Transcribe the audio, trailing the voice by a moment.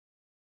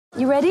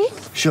You ready?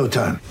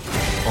 Showtime.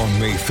 On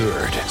May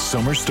 3rd,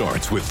 summer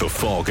starts with The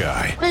Fall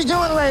Guy. Let's do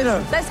it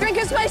later. Let's drink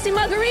a spicy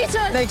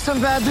margarita. Make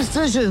some bad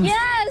decisions.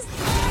 Yes!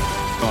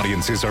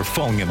 Audiences are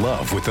falling in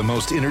love with the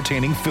most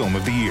entertaining film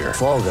of the year.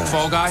 Fall Guy.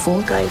 Fall Guy?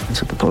 Fall Guy.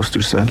 That's what the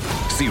poster said.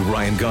 See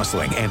Ryan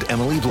Gosling and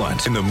Emily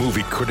Blunt in the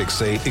movie critics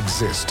say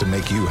exists to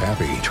make you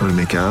happy. Trying to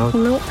make it out?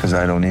 Nope. Because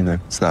I don't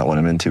either. It's not what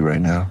I'm into right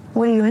now.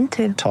 What are you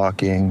into?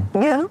 Talking.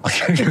 Yeah.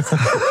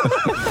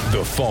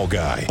 The Fall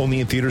Guy.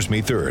 Only in theaters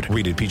May 3rd.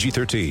 Rated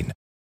PG-13.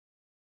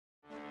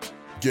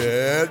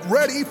 Get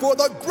ready for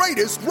the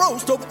greatest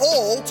roast of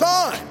all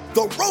time.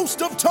 The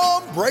Roast of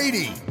Tom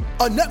Brady.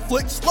 A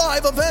Netflix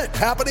live event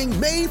happening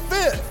May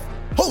 5th.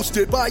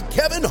 Hosted by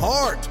Kevin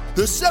Hart.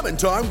 The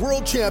 7-time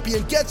world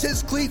champion gets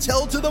his cleats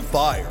held to the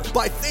fire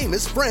by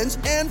famous friends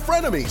and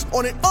frenemies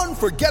on an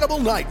unforgettable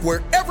night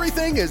where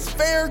everything is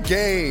fair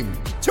game.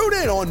 Tune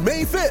in on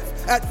May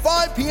 5th at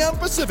 5 p.m.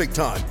 Pacific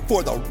time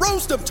for the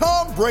Roast of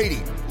Tom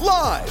Brady.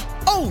 Live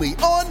only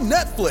on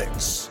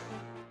Netflix.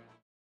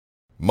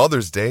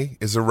 Mother's Day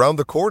is around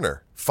the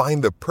corner.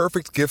 Find the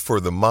perfect gift for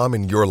the mom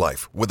in your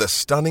life with a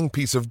stunning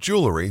piece of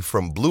jewelry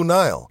from Blue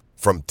Nile.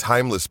 From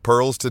timeless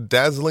pearls to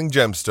dazzling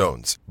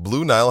gemstones,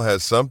 Blue Nile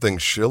has something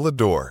she'll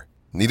adore.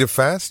 Need it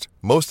fast?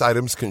 Most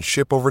items can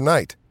ship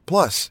overnight.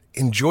 Plus,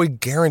 enjoy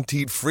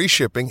guaranteed free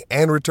shipping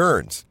and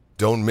returns.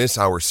 Don't miss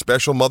our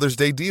special Mother's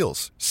Day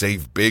deals.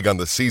 Save big on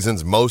the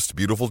season's most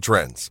beautiful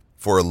trends.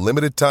 For a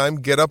limited time,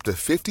 get up to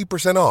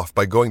 50% off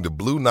by going to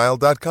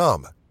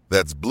BlueNile.com.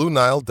 That's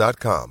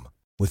BlueNile.com.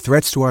 With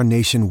threats to our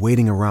nation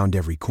waiting around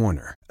every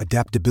corner,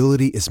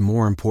 adaptability is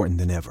more important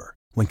than ever.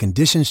 When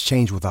conditions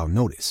change without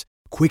notice,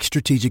 quick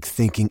strategic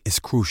thinking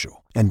is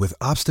crucial. And with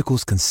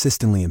obstacles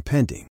consistently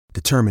impending,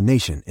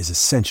 determination is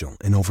essential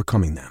in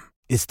overcoming them.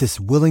 It's this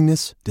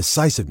willingness,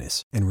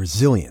 decisiveness, and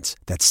resilience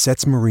that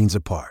sets Marines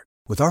apart.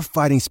 With our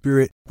fighting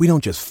spirit, we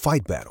don't just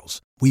fight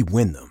battles, we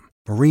win them.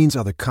 Marines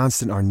are the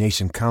constant our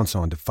nation counts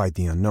on to fight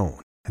the unknown.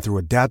 And through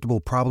adaptable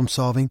problem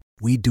solving,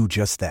 we do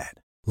just that.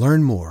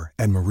 Learn more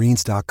at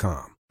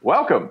marines.com.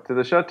 Welcome to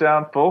the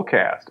Shutdown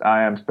Fullcast.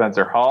 I am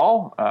Spencer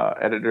Hall,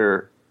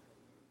 editor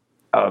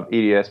of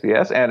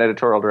EDSBS and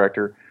editorial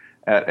director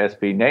at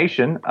SB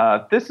Nation.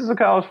 This is a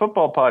college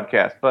football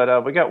podcast,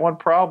 but we got one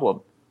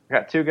problem. I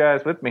got two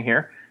guys with me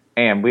here,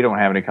 and we don't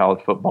have any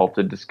college football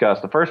to discuss.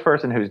 The first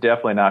person who's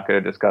definitely not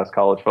going to discuss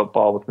college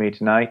football with me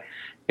tonight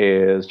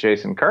is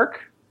Jason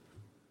Kirk.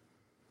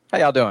 How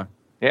y'all doing?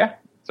 Yeah,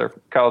 it's our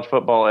college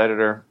football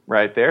editor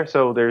right there.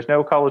 So there's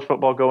no college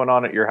football going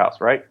on at your house,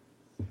 right?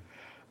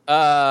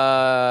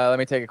 Let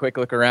me take a quick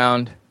look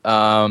around.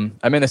 I'm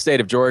in the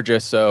state of Georgia,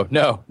 so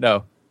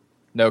no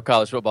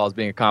college football is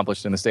being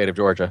accomplished in the state of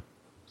Georgia.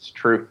 It's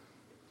true.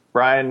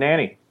 Brian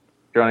Nanny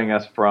joining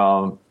us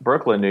from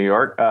Brooklyn, New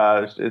York.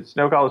 It's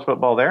no college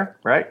football there,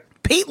 right?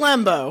 Pete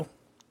Lembo.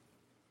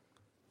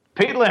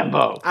 Shout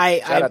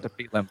out to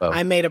Pete Lembo.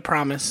 I made a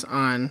promise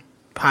on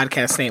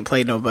Podcast Ain't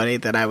Played Nobody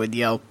that I would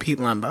yell Pete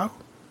Lembo.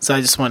 So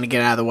I just wanted to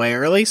get out of the way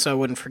early so I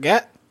wouldn't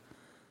forget.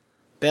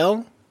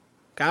 Bill,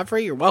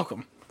 Godfrey, you're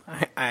welcome.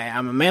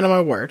 I'm a man of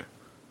my word.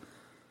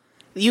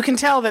 You can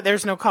tell that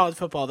there's no college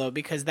football, though,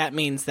 because that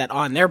means that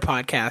on their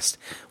podcast,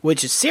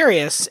 which is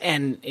serious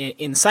and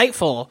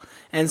insightful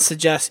and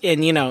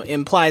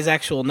implies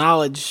actual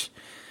knowledge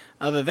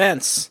of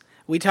events,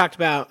 we talked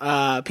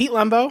about Pete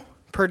Lembo,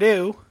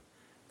 Purdue,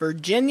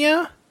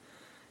 Virginia,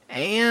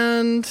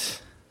 and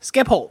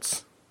Skip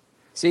Holtz.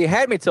 So you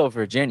had me till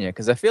Virginia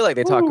because I feel like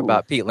they talk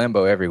about Pete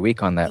Lembo every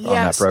week on that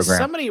program.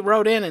 Somebody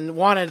wrote in and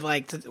wanted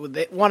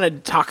to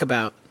talk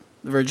about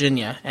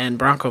Virginia and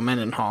Bronco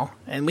Mendenhall,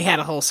 and we had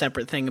a whole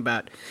separate thing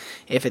about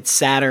if it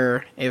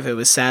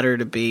was sadder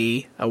to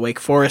be a Wake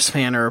Forest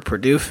fan or a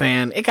Purdue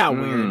fan. It got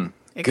weird.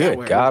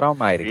 Good God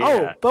Almighty! Yeah.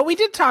 Oh, but we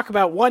did talk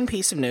about one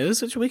piece of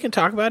news, which we can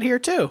talk about here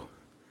too,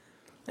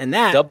 and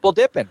that double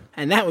dipping,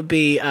 and that would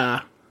be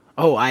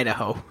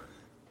Idaho.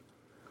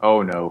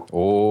 Oh no!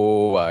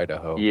 Oh,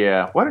 Idaho!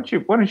 Yeah, why don't you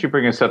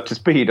bring us up to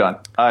speed on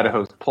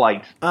Idaho's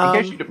plight?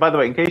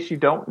 In case you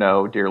don't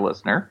know, dear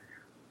listener,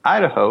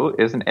 Idaho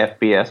is an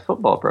FBS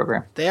football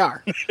program. They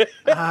are.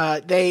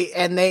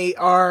 They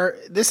are.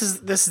 This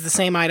is the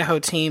same Idaho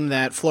team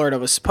that Florida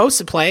was supposed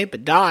to play,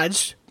 but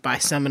dodged by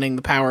summoning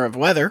the power of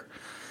weather.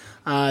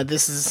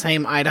 This is the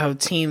same Idaho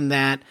team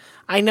that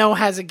I know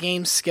has a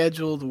game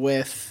scheduled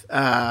with.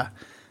 I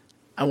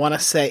want to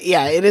say,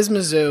 it is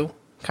Mizzou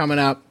coming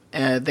up.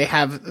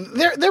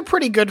 They're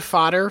pretty good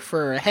fodder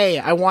for. Hey,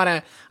 I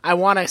want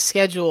to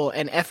schedule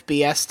an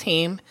FBS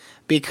team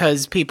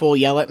because people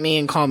yell at me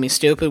and call me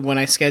stupid when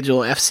I schedule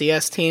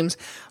FCS teams,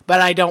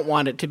 but I don't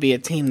want it to be a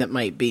team that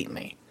might beat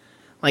me.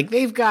 Like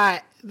they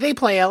play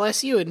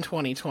LSU in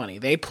 2020.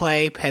 They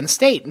play Penn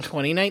State in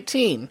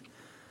 2019.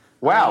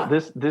 Wow,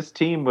 this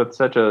team with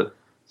such a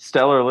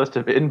stellar list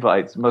of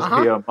invites must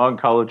be among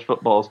college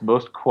football's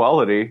most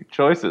quality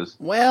choices.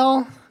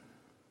 Well,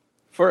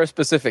 for a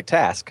specific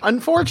task.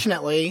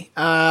 Unfortunately,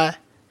 Idaho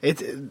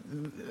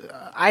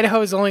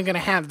is only going to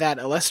have that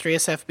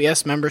illustrious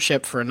FBS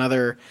membership for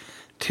another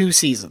 2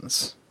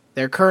 seasons.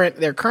 Their current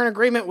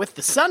agreement with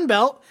the Sun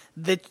Belt,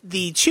 the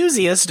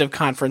choosiest of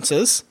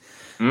conferences,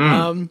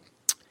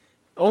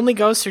 only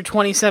goes through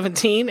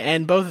 2017,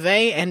 and both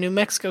they and New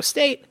Mexico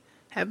State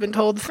have been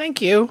told,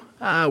 thank you,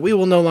 we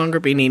will no longer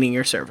be needing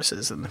your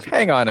services in the future.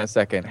 Hang on a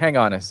second.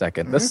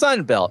 The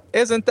Sun Belt,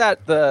 isn't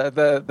that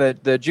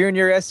the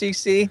junior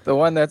SEC, the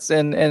one that's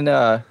in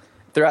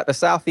throughout the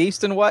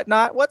Southeast and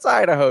whatnot? What's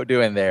Idaho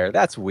doing there?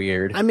 That's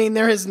weird. I mean,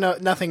 there is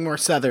nothing more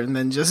Southern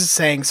than just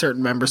saying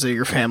certain members of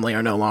your family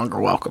are no longer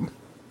welcome.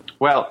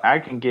 Well, I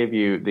can give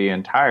you the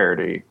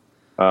entirety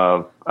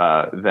of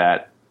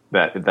that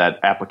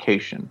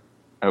application,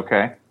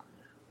 okay?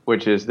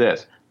 Which is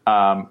this.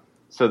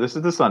 So this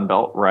is the Sun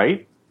Belt,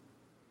 right?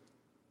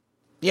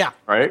 Yeah.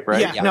 Right?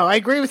 Yeah. No, I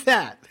agree with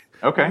that.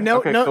 Okay.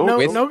 No, cool.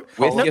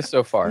 With you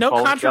so far.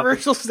 No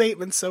controversial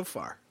statements so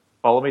far.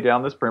 Follow me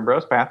down this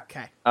Primrose path.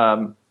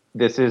 Okay.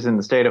 This is in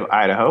the state of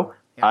Idaho.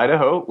 Yeah.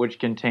 Idaho, which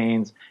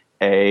contains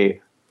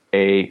a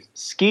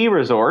ski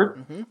resort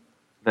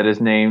that is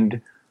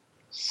named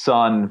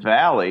Sun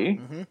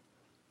Valley,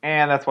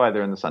 and that's why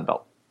they're in the Sun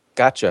Belt.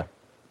 Gotcha.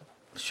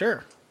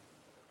 Sure.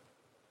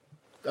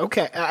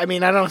 Okay. I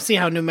mean, I don't see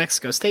how New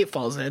Mexico State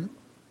falls in.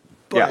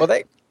 But... Yeah. Well,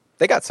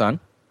 they got sun.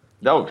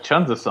 No,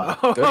 tons of sun.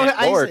 Oh, Good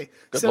Lord.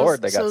 Good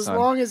Lord, they got sun. So as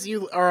long as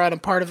you are on a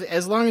part of,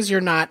 as long as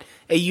you're not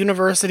a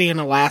university in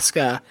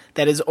Alaska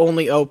that is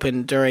only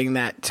open during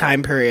that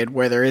time period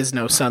where there is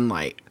no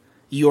sunlight,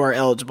 you are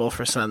eligible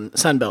for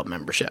Sunbelt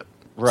membership.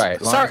 Right.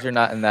 As long as you're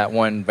not in that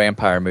one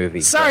vampire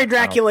movie. Sorry,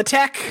 Dracula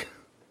Tech.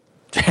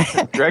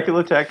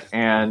 Dracula Tech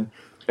and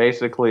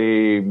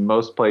basically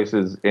most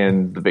places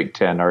in the Big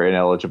Ten are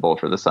ineligible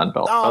for the Sun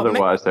Belt. Oh,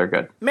 otherwise, they're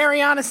good.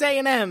 Marianas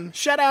A&M,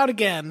 shut out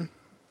again.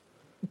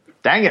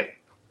 Dang it.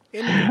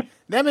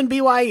 Them and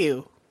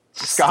BYU.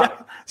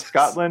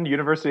 Scotland,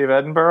 University of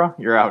Edinburgh,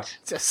 you're out.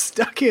 Just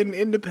stuck in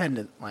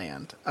independent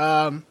land.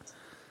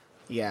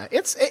 Yeah,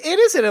 it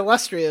is an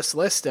illustrious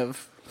list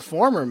of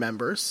former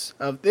members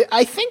of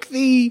I think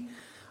we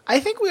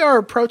are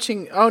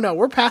approaching. Oh no,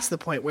 we're past the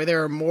point where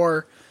there are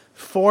more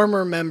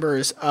former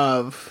members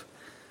of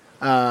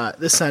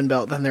the Sun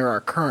Belt than there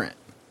are current.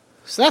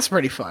 So that's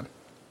pretty fun.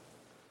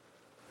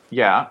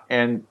 Yeah,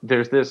 and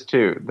there's this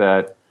too,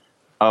 that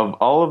of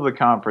all of the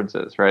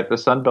conferences, right, the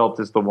Sun Belt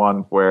is the one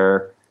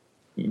where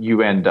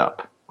you end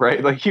up,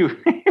 right? Like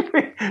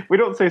we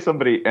don't say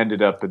somebody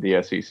ended up in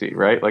the SEC,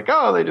 right? Like,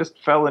 oh, they just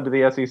fell into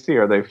the SEC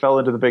or they fell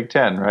into the Big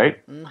Ten,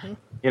 right? Mm-hmm.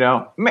 You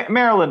know,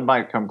 Maryland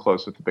might come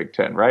close with the Big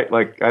Ten, right?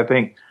 Like, I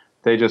think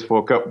they just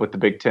woke up with the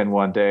Big Ten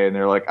one day and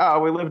they're like, oh,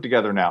 we live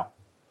together now.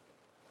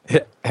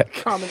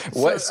 Common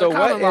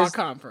law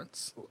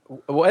conference.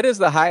 What is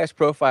the highest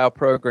profile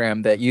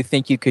program that you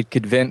think you could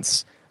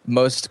convince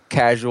most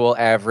casual,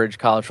 average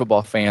college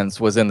football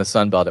fans was in the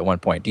Sun Belt at one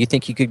point? Do you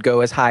think you could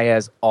go as high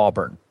as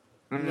Auburn?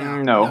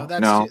 No.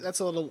 That's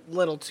a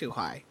little too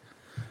high.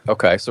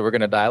 Okay, so we're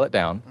going to dial it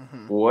down.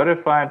 Mm-hmm. What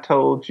if I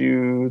told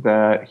you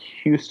that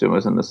Houston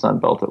was in the Sun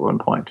Belt at one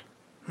point?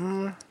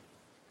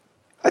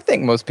 I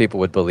think most people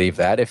would believe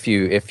that if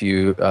you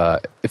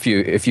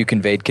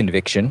conveyed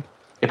conviction.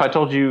 If I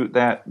told you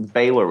that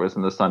Baylor was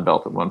in the Sun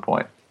Belt at one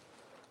point.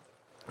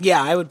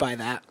 Yeah, I would buy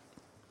that.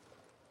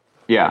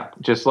 Yeah,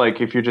 just like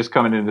if you're just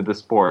coming into the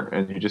sport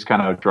and you just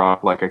kind of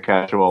drop like a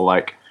casual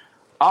like,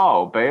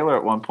 oh, Baylor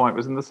at one point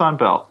was in the Sun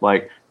Belt.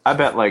 Like, I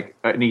bet like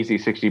an easy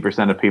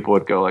 60% of people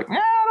would go like, yeah,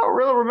 I don't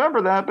really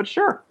remember that, but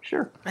sure.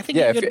 I think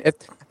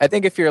I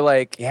think if you're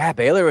like, yeah,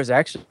 Baylor was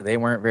actually, they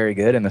weren't very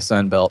good in the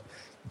Sun Belt,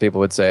 people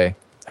would say,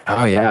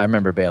 oh yeah, I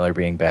remember Baylor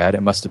being bad.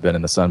 It must have been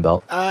in the Sun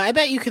Belt. I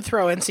bet you could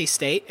throw NC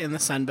State in the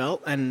Sun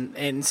Belt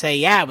and say,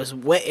 yeah, it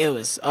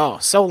was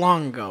so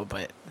long ago,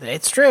 but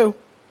it's true.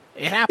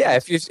 It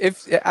happens.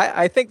 Yeah,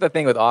 I think the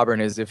thing with Auburn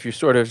is if you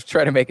sort of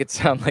try to make it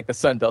sound like the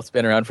Sun Belt's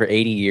been around for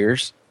 80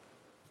 years.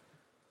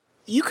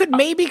 You could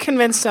maybe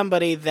convince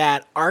somebody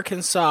that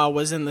Arkansas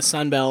was in the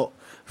Sun Belt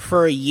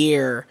for a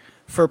year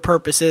for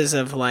purposes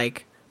of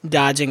like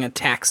dodging a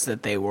tax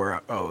that they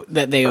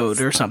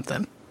owed or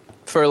something.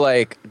 For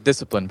like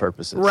discipline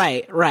purposes.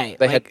 Right.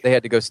 They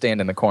had to go stand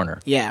in the corner.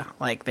 Yeah,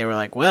 like they were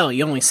like, well,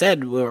 you only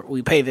said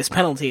we pay this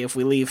penalty if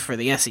we leave for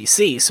the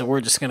SEC, so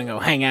we're just going to go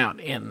hang out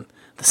in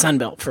the Sun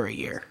Belt for a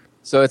year.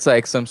 So it's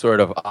like some sort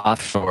of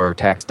offshore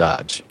tax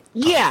dodge.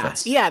 Yeah,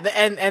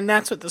 and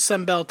that's what the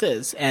Sun Belt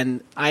is.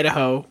 And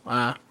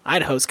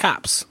Idaho's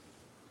cops.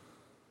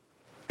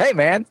 Hey,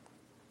 man,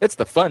 it's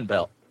the Fun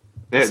Belt.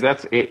 I'm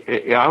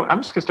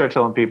just gonna start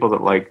telling people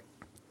that like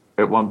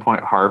at one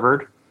point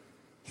Harvard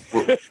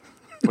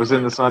was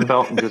in the Sun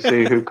Belt and just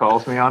see who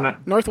calls me on it.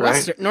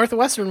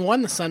 Northwestern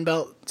won the Sun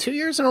Belt 2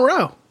 years in a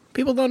row.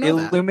 People don't know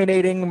that.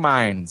 Illuminating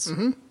minds.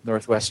 Mm-hmm.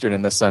 Northwestern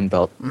in the Sun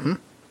Belt. Mm-hmm.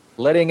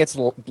 Letting its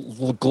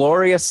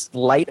glorious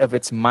light of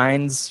its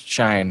minds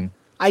shine.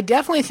 I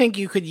definitely think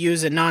you could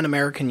use a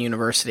non-American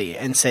university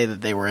and say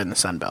that they were in the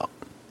Sun Belt.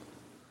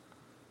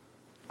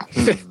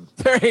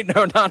 There ain't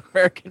no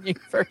non-American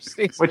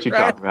universities. What you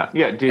talking about?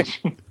 Yeah, did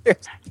you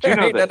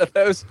know ain't none of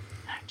those.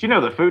 Do you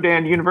know the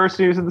Fudan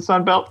University was in the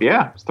Sun Belt?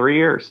 Yeah, it's 3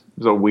 years. It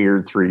was a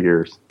weird 3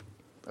 years.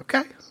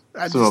 Okay.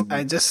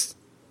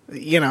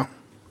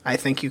 I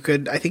think you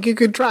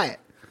could try it.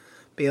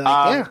 Be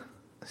like,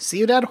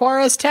 Ciudad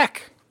Juarez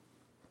Tech.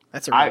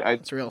 That's a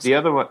real. The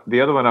other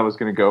one I was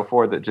going to go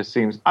for that just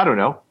seems, I don't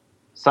know,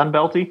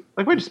 Sunbelty.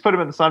 Like, we just put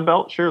them in the Sun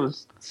Belt. Sure,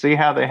 let's see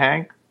how they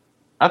hang.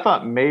 I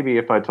thought maybe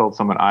if I told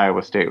someone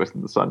Iowa State was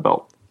in the Sun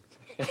Belt.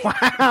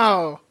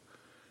 Wow.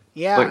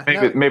 Yeah.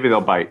 Like maybe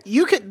they'll bite.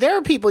 There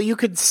are people you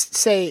could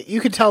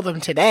tell them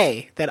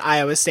today that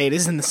Iowa State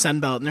is in the Sun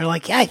Belt, and they're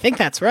like, yeah, I think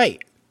that's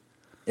right.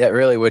 Yeah, it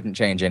really wouldn't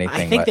change anything.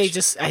 I think much. they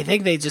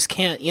just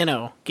can't,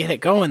 get it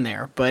going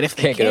there. But if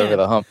they can't get over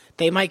the hump,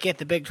 they might get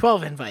the Big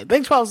 12 invite.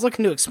 Big 12 is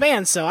looking to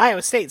expand, so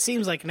Iowa State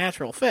seems like a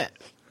natural fit.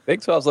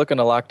 Big 12 is looking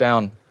to lock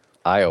down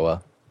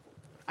Iowa.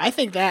 I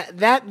think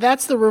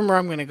that's the rumor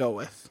I'm going to go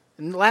with.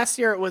 And last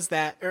year it was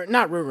that, or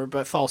not rumor,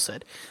 but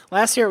falsehood.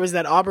 Last year it was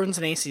that Auburn's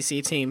an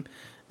ACC team.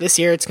 This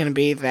year it's going to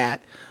be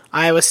that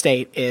Iowa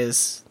State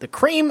is the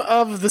cream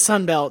of the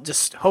Sun Belt,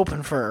 just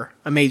hoping for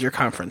a major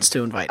conference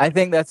to invite. I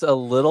think that's a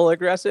little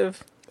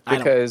aggressive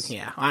because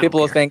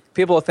people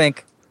will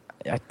think.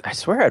 I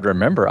swear I'd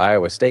remember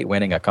Iowa State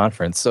winning a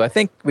conference, so I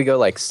think we go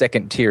like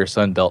second tier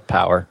Sun Belt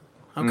power.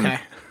 Okay.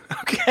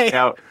 Okay.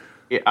 Now,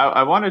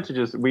 I wanted to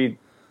just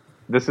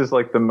this is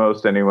like the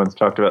most anyone's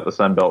talked about the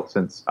Sun Belt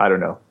since, I don't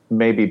know,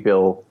 maybe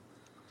Bill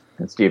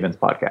and Steven's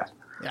podcast.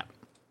 Yeah.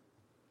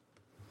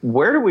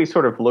 Where do we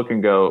sort of look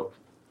and go,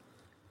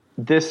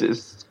 this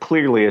is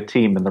clearly a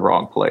team in the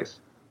wrong place?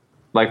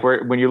 Like,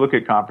 when you look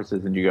at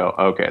conferences and you go,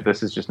 okay,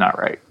 this is just not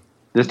right.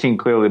 This team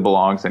clearly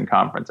belongs in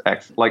Conference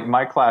X. Like,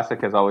 my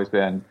classic has always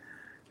been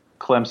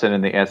Clemson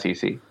in the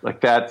SEC. Like,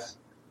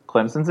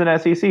 Clemson's an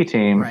SEC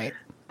team. Right.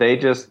 They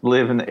just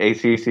live in the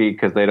ACC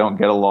because they don't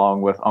get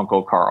along with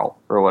Uncle Carl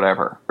or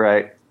whatever,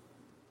 right?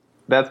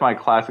 That's my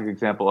classic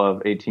example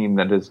of a team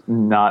that is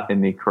not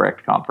in the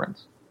correct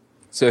conference.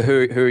 So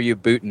who are you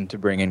booting to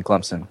bring in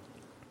Clemson?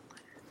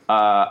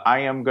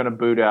 I am going to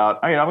boot out.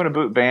 I'm going to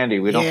boot Vandy.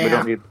 We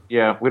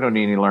don't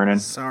need any learning.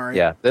 Sorry.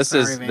 Yeah, this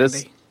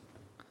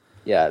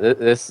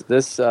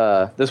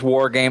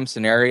war game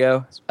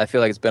scenario. I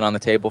feel like it's been on the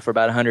table for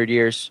about 100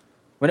 years.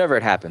 Whenever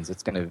it happens,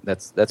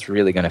 that's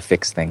really gonna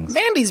fix things.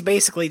 Vandy's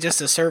basically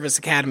just a service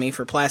academy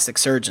for plastic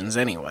surgeons,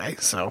 anyway.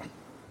 So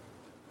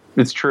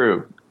it's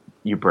true.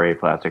 You brave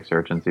plastic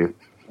surgeons, you.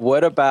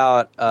 What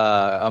about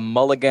a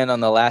mulligan on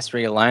the last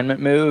realignment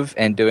move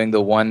and doing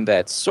the one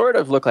that sort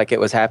of looked like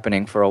it was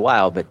happening for a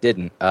while but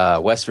didn't?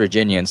 West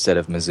Virginia instead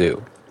of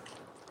Mizzou.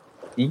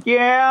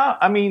 Yeah,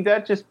 I mean,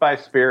 that just by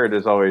spirit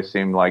has always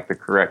seemed like the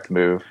correct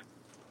move,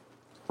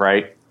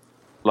 right?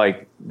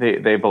 Like,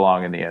 they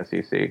belong in the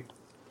SEC.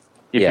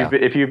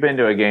 If you've been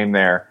to a game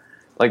there,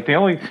 like, the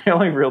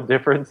only real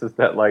difference is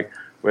that, like,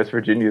 West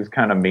Virginia is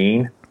kind of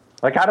mean.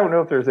 Like, I don't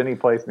know if there's any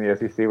place in the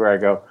SEC where I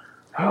go,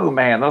 oh,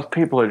 man, those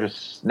people are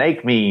just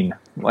snake mean.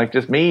 Like,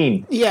 just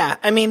mean. Yeah,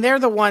 I mean, they're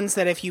the ones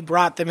that if you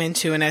brought them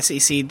into an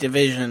SEC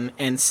division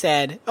and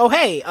said, oh,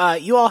 hey,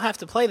 you all have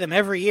to play them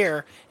every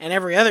year, and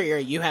every other year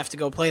you have to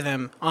go play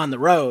them on the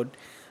road.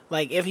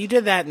 Like, if you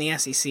did that in the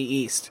SEC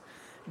East,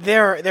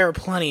 there are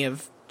plenty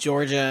of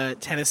Georgia,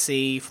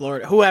 Tennessee,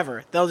 Florida,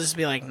 whoever. They'll just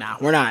be like, nah,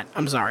 we're not.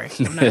 I'm sorry.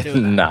 I'm not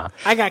doing that. Nah.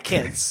 I got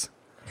kids.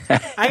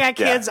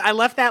 I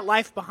left that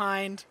life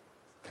behind.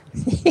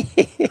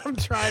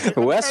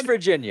 West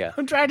Virginia.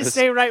 I'm trying to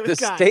stay right with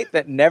God. The state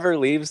that never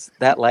leaves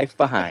that life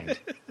behind.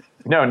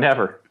 No,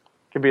 never.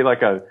 It could be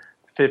like it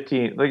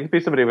could be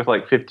somebody with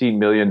like $15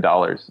 million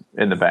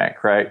in the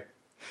bank, right?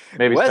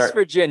 Maybe West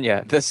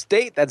Virginia, the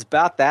state that's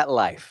about that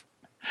life.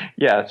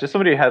 Yeah, it's just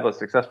somebody who had a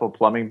successful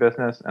plumbing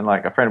business, and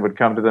like a friend would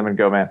come to them and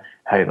go, man,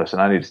 hey, listen,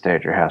 I need to stay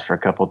at your house for a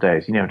couple of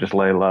days. Just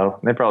lay low.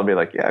 And they'd probably be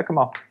like, yeah, come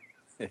on.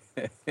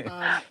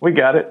 We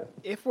got it.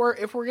 If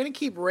we're gonna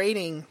keep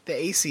rating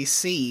the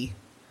ACC,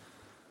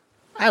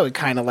 I would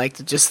kind of like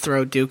to just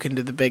throw Duke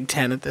into the Big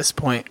Ten at this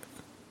point.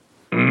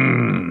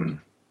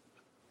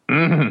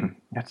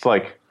 It's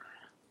like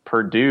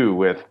Purdue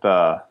with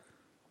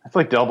it's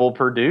like double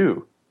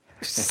Purdue.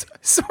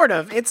 Sort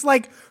of. It's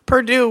like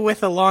Purdue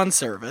with a lawn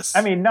service.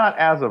 I mean, not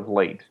as of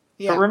late.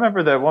 Yeah. But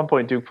remember that at one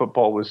point Duke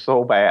football was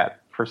so bad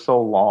for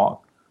so long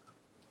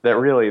that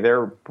really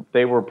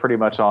they were pretty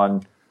much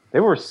they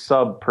were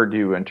sub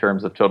Purdue in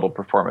terms of total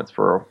performance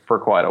for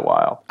quite a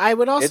while. I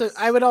would also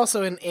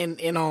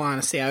in all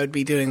honesty, I would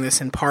be doing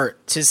this in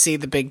part to see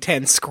the Big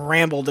Ten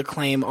scramble to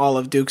claim all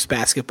of Duke's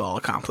basketball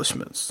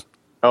accomplishments.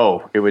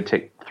 Oh, it would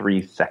take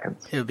 3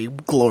 seconds. It would be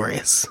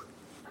glorious.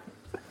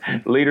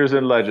 Leaders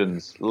and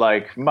legends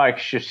like Mike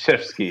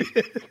Krzyzewski,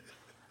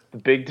 the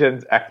Big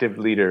Ten's active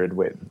leader in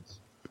wins.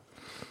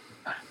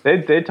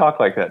 They'd talk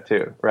like that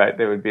too, right?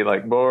 They would be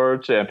like, more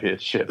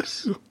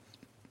championships.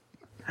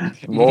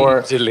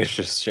 More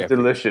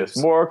delicious.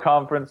 More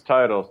conference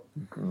titles.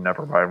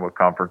 Never mind what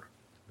conference.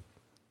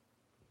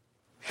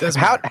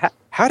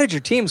 How did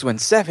your teams win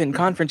 7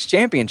 conference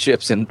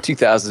championships in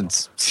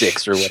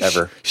 2006 or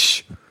whatever?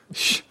 Shh.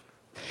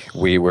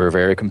 We were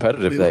very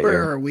competitive that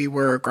year. We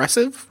were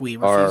aggressive. We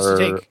refused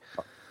to take.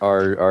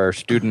 Our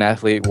student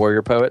athlete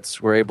warrior poets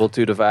were able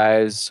to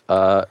devise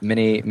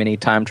many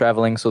time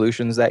traveling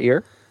solutions that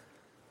year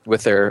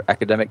with their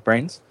academic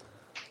brains.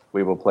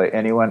 We will play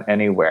anyone,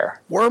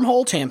 anywhere.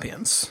 Wormhole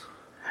champions.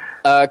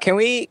 Can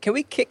we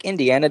kick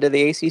Indiana to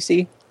the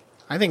ACC?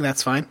 I think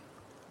that's fine.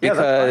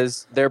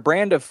 Because their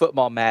brand of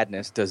football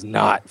madness does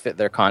not fit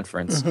their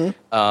conference.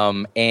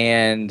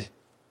 And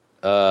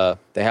they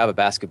have a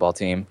basketball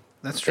team.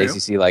 That's true.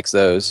 ACC likes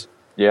those.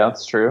 Yeah,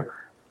 that's true.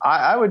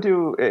 I would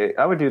do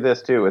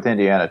this too with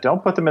Indiana.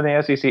 Don't put them in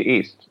the SEC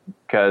East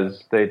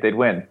because they'd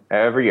win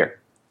every year.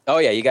 Oh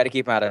yeah, you got to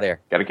keep them out of there.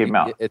 Got to keep them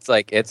out. It's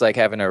like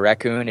having a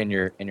raccoon in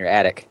your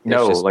attic.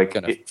 No, it's just like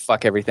gonna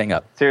fuck everything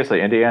up.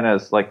 Seriously, Indiana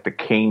is like the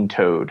cane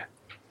toad,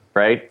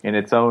 right? In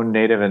its own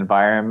native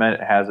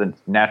environment, it has a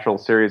natural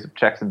series of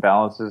checks and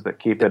balances that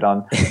keep it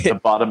on the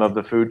bottom of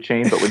the food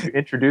chain. But when you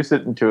introduce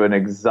it into an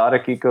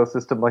exotic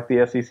ecosystem like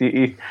the SEC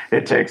East,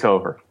 it takes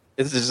over.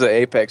 This is the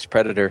apex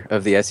predator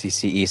of the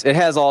SEC East. It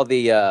has all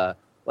the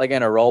like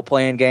in a role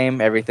playing game,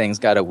 everything's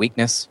got a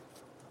weakness.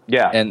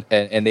 Yeah,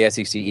 and the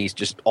SEC East,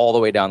 just all the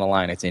way down the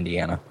line, it's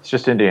Indiana. It's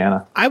just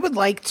Indiana. I would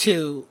like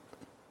to.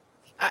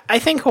 I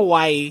think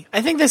Hawaii.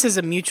 I think this is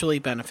a mutually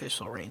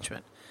beneficial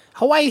arrangement.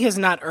 Hawaii has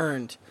not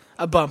earned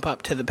a bump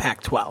up to the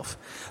Pac-12,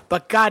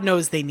 but God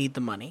knows they need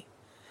the money.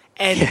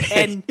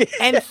 And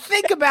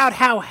think about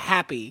how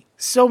happy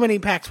so many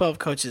Pac-12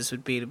 coaches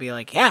would be to be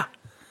like, yeah,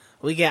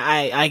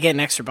 I get an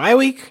extra bye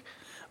week.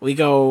 We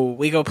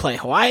go play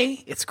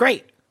Hawaii. It's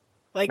great.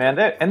 Like, man,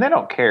 they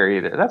don't care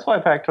either. That's why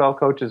Pac-12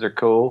 coaches are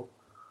cool.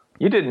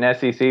 You did an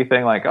SEC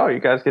thing like, oh, you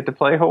guys get to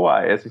play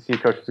Hawaii.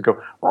 SEC coaches go,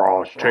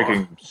 oh, it's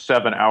taking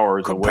 7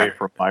 hours away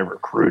from my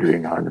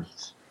recruiting. I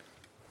just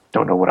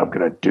don't know what I'm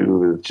going to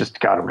do. It's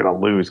just, God, I'm going to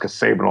lose because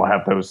Saban will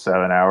have those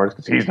 7 hours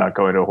because he's not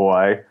going to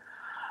Hawaii.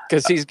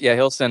 Because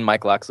he'll send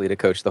Mike Loxley to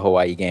coach the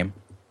Hawaii game.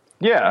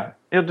 Yeah,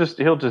 he'll just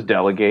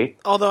delegate.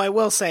 Although I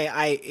will say,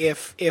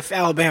 if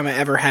Alabama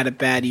ever had a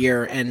bad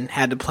year and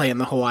had to play in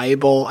the Hawaii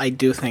Bowl, I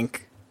do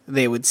think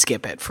they would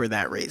skip it for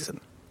that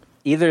reason.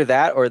 Either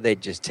that or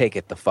they'd just take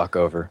it the fuck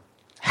over.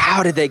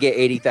 How did they get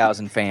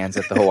 80,000 fans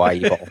at the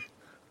Hawaii Bowl?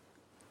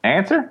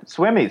 Answer?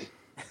 Swimmies.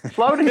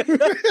 Floaties.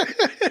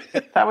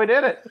 That's how we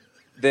did it.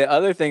 The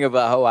other thing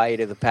about Hawaii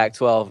to the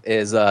Pac-12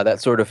 is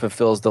that sort of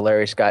fulfills the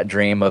Larry Scott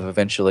dream of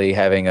eventually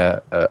having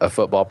a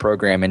football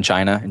program in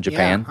China and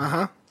Japan. Yeah,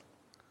 uh-huh.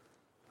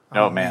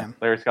 Oh, man.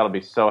 Larry Scott will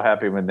be so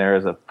happy when there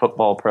is a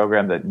football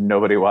program that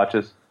nobody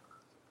watches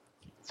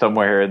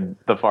somewhere in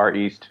the Far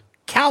East.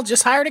 Cal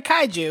just hired a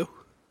kaiju.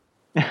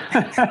 And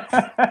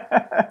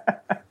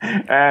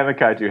the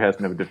kaiju has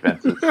no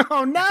defenses.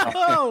 Oh,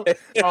 no!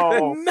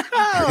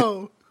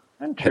 No!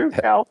 In true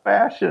Cal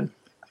fashion.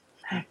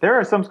 There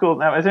are some schools.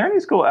 Now, is there any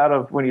school out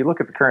of, when you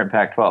look at the current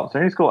Pac-12, is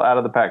there any school out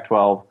of the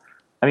Pac-12?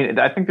 I mean,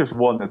 I think there's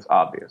one that's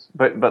obvious.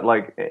 But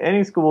like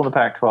any school in the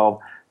Pac-12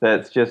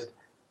 that's just,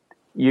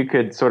 you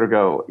could sort of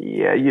go,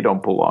 yeah, you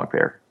don't belong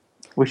there.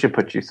 We should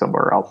put you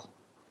somewhere else.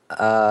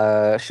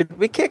 Should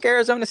we kick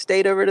Arizona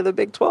State over to the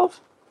Big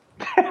 12?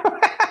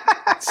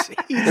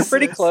 They're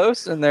pretty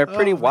close and they're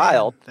pretty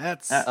wild.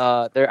 That's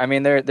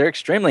they're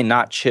extremely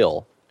not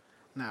chill.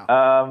 No.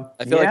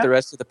 I feel like the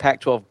rest of the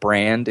Pac-12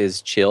 brand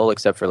is chill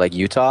except for like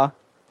Utah.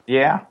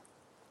 Yeah.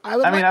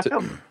 I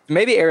feel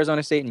maybe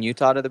Arizona State and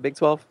Utah to the Big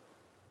 12.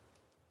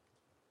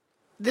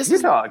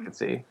 Utah, I could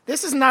see.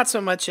 This is not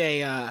so much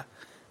a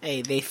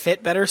they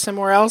fit better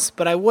somewhere else,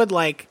 but I would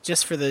like,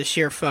 just for the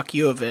sheer fuck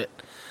you of it,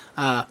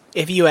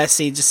 if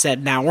USC just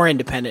said, "Now we're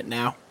independent.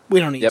 Now we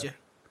don't need you."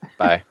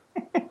 Bye.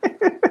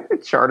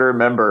 Charter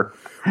member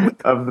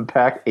of the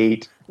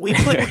Pac-8.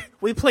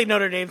 We play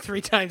Notre Dame 3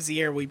 times a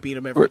year. We beat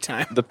them every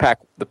time. The Pac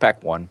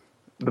one.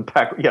 The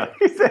Pac, yeah.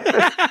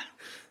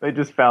 They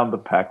just found the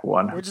Pac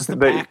one. We're just the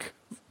Pac.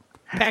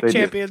 Pac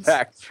champions.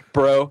 Pac,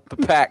 bro. The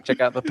Pac.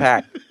 Check out the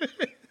Pac.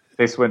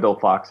 They swindle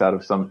Fox out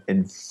of some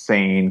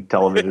insane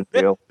television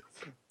deal.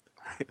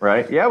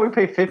 Right? Yeah, we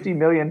pay $50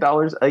 million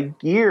a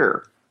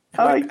year.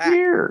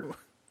 Year.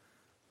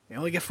 You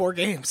only get 4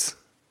 games.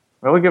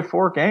 We only get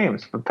 4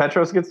 games, but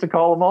Petros gets to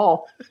call them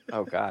all.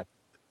 Oh, God.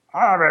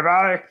 Hi,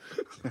 everybody.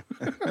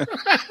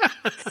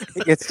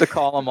 He gets to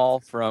call them all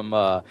from,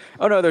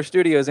 their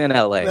studio's in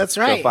LA. That's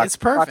right. So it's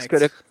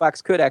perfect.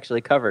 Fox could actually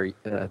cover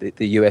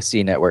the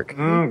USC network.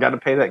 Got to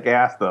pay that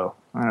gas, though.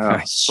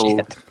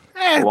 Shit.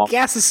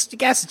 Gas is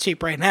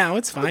cheap right now.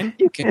 It's fine.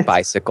 You can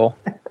bicycle.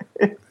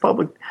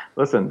 Public.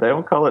 Listen, they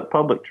don't call it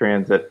public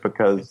transit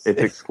because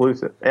it's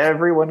exclusive.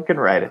 Everyone can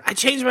ride it. I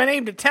changed my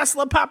name to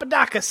Tesla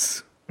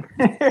Papadakis.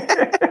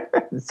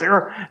 It's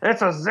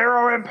a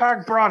zero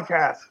impact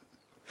broadcast.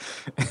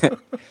 I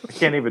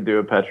can't even do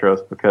it,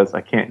 Petros, because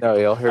I can't. No,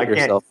 you'll hurt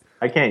yourself.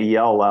 I can't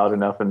yell loud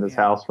enough in this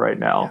house right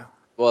now. Yeah.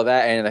 Well,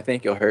 that, and I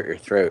think you'll hurt your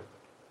throat.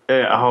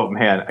 Oh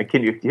man,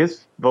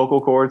 his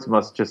vocal cords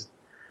must just,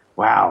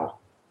 wow.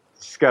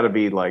 It's got to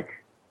be like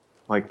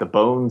the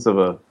bones of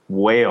a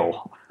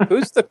whale.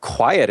 Who's the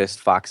quietest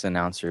Fox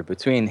announcer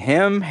between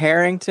him,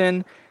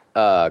 Harrington,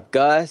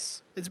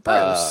 Gus? It's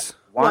Bruce.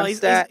 Well,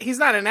 he's not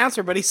an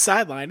announcer, but he's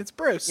sidelined. It's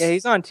Bruce. Yeah,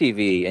 he's on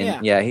TV,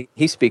 and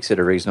he speaks at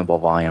a reasonable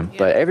volume. Yeah.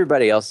 But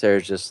everybody else there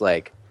is just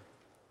like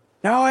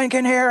No one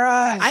can hear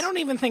us. I don't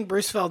even think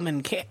Bruce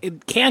Feldman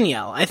can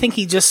yell. I think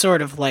he just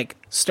sort of like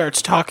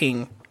starts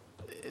talking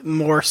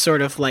more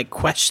sort of like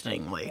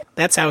questioningly.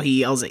 That's how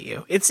he yells at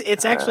you. It's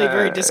actually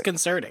very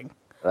disconcerting.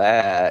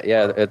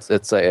 Yeah,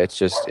 it's like it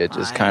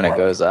just kind of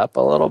goes up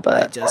a little bit.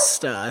 I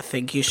just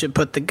think you should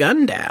put the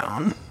gun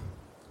down.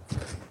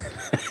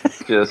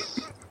 Just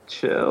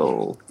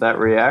chill. That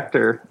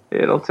reactor,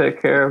 it'll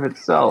take care of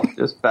itself.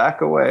 Just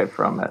back away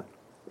from it,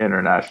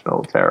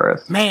 international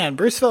terrorists. Man,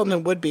 Bruce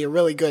Feldman would be a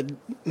really good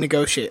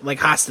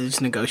hostage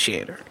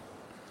negotiator.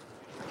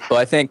 Well,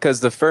 I think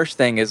because the first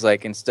thing is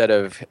like instead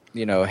of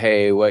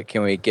hey, what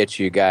can we get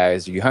you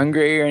guys? Are you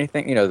hungry or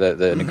anything?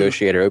 The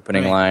negotiator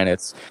opening line.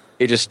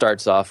 It just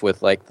starts off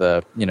with like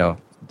the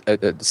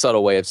a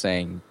subtle way of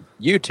saying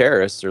you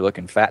terrorists are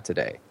looking fat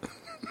today.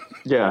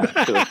 Yeah,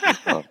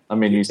 I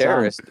mean, you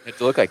terrorists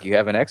look like you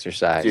haven't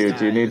exercised.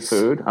 Do you need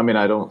food? I mean,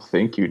 I don't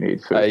think you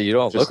need food. You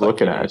don't just look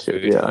looking like at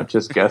you. Yeah, I'm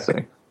just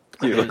guessing.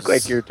 You look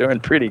like you're doing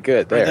pretty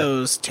good there. Are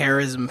those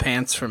terrorism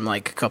pants from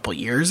like a couple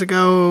years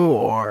ago,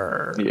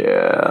 or?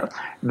 Yeah,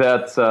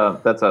 that's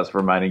us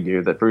reminding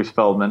you that Bruce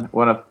Feldman,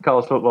 one of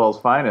college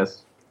football's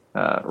finest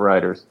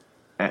writers,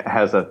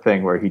 has a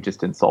thing where he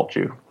just insults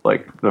you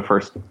like the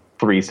first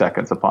 3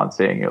 seconds upon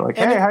seeing you. Like,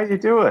 hey, how you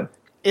doing?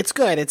 It's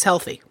good. It's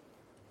healthy.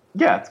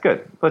 Yeah, it's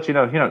good. But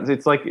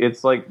it's like Steve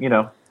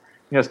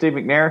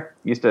McNair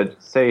used to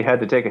say he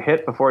had to take a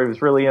hit before he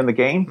was really in the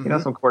game.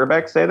 Mm-hmm. Some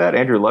quarterbacks say that.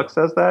 Andrew Luck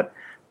says that.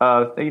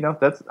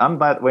 I'm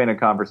that way in a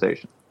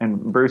conversation.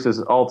 And Bruce is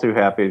all too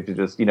happy to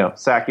just,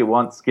 sack you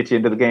once, get you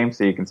into the game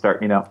so you can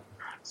start,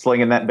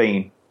 slinging that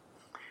bean.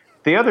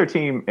 The other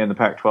team in the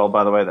Pac-12,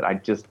 by the way, that I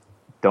just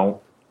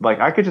don't like,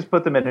 I could just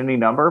put them in any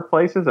number of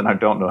places and I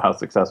don't know how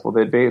successful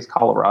they'd be, is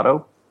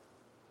Colorado.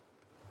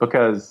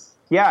 Because,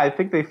 yeah, I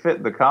think they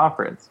fit the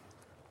conference.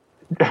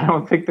 I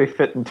don't think they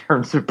fit in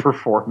terms of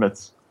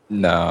performance.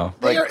 No.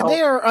 They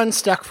are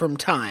unstuck from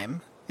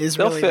time.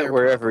 They'll really fit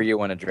wherever you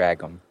want to drag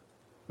them.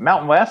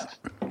 Mountain West?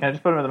 Can I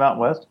just put them in the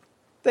Mountain West?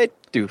 They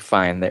do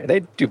fine there.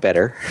 They do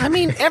better. I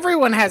mean,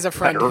 everyone has a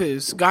friend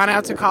who's gone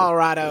out to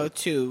Colorado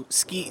to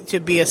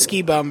be a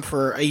ski bum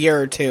for a year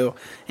or two,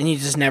 and you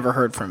just never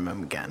heard from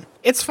him again.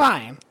 It's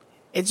fine.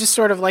 It's just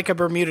sort of like a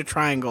Bermuda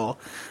Triangle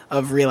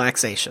of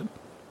relaxation.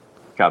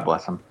 God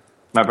bless him.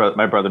 My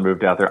brother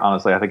moved out there.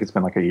 Honestly, I think it's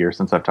been like a year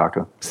since I've talked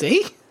to him.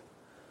 See?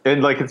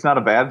 And like, it's not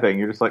a bad thing.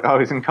 You're just like, oh,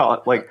 he's in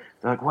college. Like,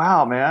 they're like,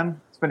 wow,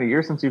 man, it's been a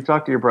year since you've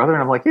talked to your brother.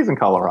 And I'm like, he's in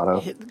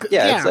Colorado.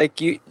 Yeah, it's like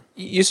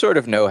you sort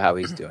of know how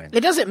he's doing.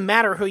 It doesn't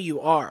matter who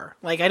you are.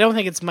 Like, I don't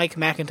think it's Mike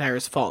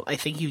McIntyre's fault. I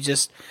think you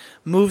just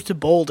moved to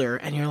Boulder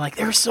and you're like,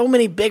 there are so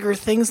many bigger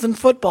things than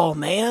football,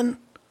 man.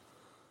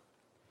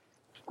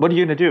 What are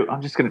you going to do?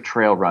 I'm just going to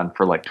trail run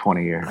for like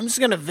 20 years. I'm just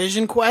going to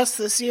Vision Quest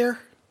this year.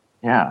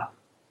 Yeah.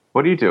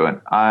 What are you doing?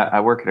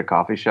 I work at a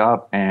coffee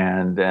shop,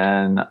 and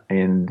then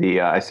in the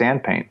I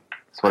sand paint.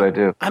 That's what I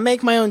do. I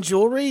make my own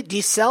jewelry. Do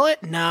you sell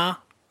it? Nah.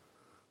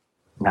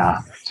 Nah,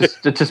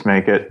 just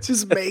make it.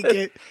 Just make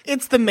it.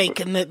 It's the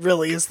making that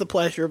really is the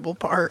pleasurable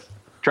part.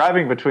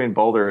 Driving between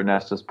Boulder and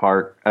Estes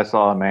Park, I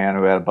saw a man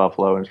who had a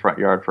buffalo in his front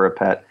yard for a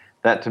pet.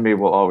 That, to me,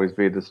 will always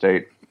be the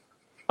state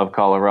of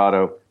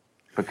Colorado,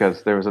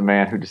 because there was a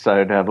man who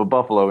decided to have a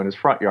buffalo in his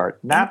front yard.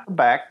 Not in the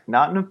back,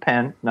 not in a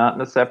pen, not in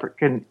a separate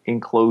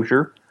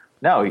enclosure.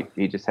 No,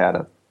 he just had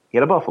a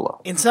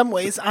buffalo. In some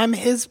ways, I'm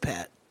his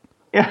pet.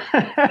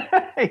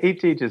 Yeah, he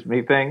teaches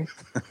me things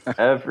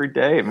every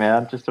day,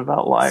 man, just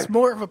about life. It's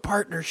more of a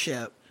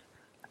partnership.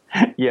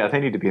 Yeah,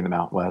 they need to be in the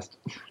Mountain West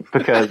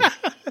because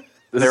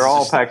they're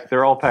all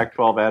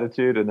Pac-12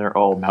 attitude, and they're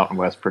all Mountain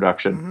West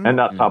production, and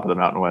not top of the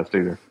Mountain West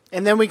either.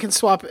 And then we can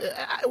swap.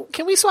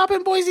 Can we swap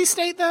in Boise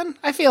State then?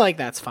 I feel like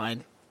that's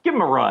fine. Give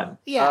them a run.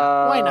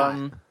 Yeah, why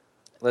not?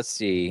 Let's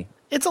see.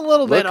 It's a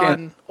little bit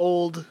on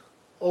old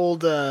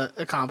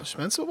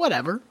accomplishments, but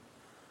whatever.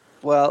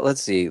 Well,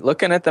 let's see.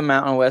 Looking at the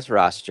Mountain West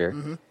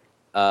roster,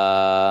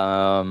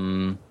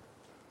 Well,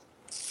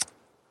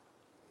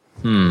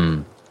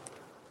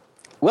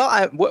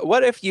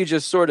 what if you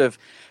just sort of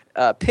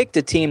picked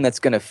a team that's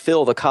going to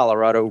fill the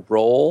Colorado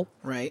role,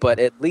 right? But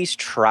at least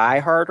try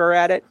harder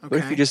at it? Okay.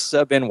 What if you just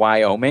sub in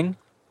Wyoming?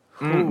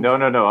 No.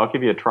 I'll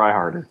give you a try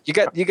harder. You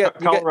got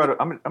Colorado.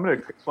 I'm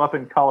going to swap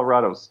in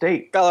Colorado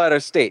State. Colorado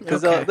State,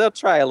 because they'll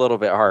try a little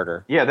bit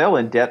harder. Yeah, they'll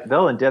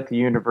indebt the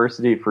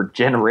university for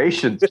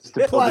generations just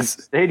to build a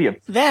stadium.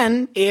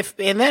 Then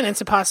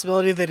it's a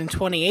possibility that in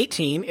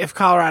 2018, if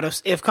Colorado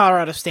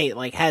State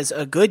like has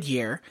a good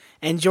year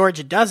and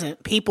Georgia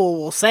doesn't,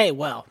 people will say,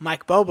 "Well,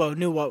 Mike Bobo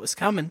knew what was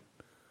coming."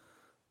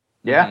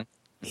 Yeah,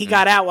 he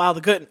got out while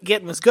the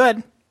getting was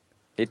good.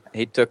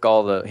 He took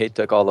all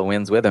the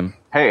wins with him.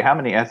 Hey, how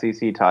many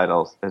SEC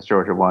titles has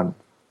Georgia won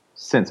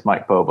since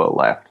Mike Bobo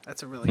left?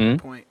 That's a really good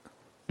point.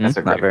 That's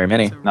not very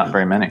many. Not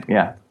very many.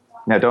 Yeah.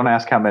 Now, don't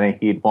ask how many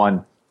he'd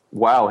won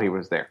while he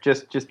was there.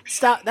 Just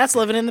stop. That's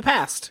living in the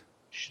past.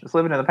 It's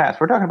living in the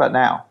past. We're talking about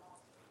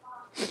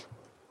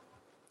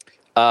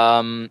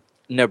now.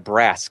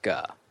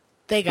 Nebraska.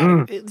 They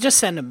got just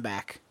send them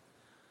back.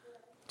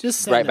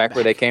 Just send right it back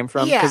where they came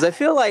from. Yeah. Because I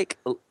feel like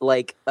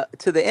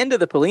to the end of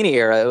the Pelini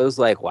era, it was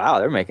like, wow,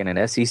 they're making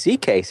an SEC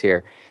case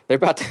here. They're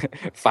about to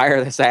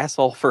fire this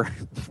asshole for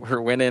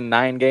winning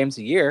 9 games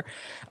a year.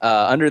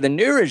 Under the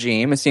new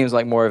regime, it seems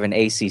like more of an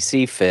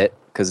ACC fit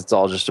because it's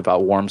all just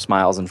about warm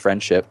smiles and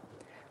friendship.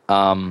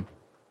 They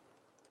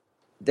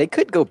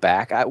could go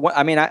back.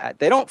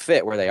 They don't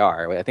fit where they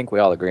are. I think we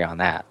all agree on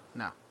that.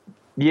 No.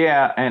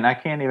 Yeah, and I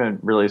can't even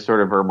really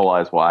sort of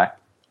verbalize why.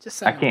 Just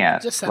send I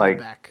can't. Just send them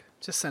back.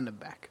 Just send them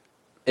back.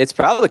 It's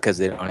probably because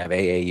they don't have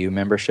AAU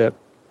membership.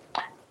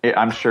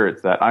 I'm sure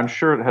it's that. I'm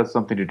sure it has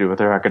something to do with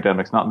their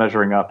academics not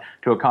measuring up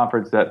to a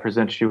conference that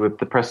presents you with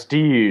the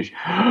prestige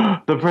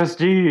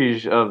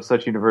of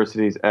such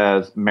universities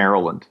as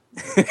Maryland.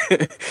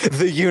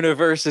 The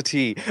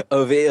University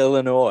of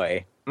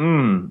Illinois.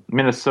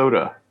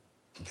 Minnesota.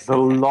 The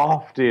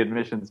lofty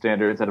admission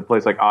standards at a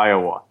place like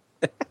Iowa.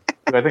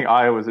 I think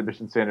Iowa's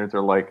admission standards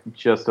are like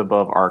just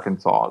above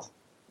Arkansas's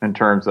in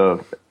terms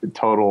of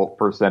total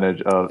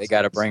percentage of. They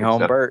got to bring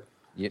home Bert.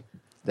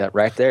 That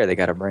right there, they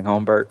got to bring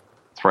home Bert.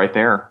 It's right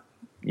there.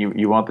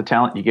 You want the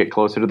talent, you get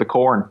closer to the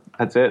corn.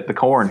 That's it. The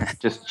corn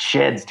just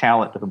sheds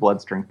talent to the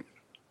bloodstream.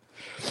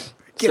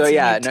 So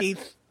yeah,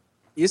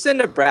 you send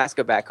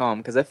Nebraska back home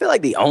because I feel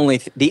like the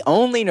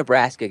only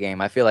Nebraska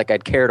game I feel like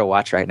I'd care to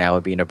watch right now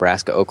would be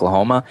Nebraska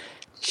Oklahoma,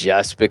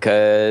 just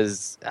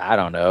because I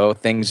don't know,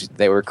 things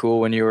they were cool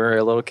when you were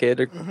a little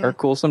kid are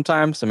cool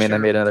sometimes. I mean, They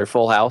made another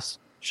Full House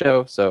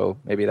show, so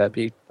maybe that'd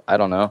be, I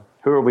don't know.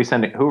 Who are we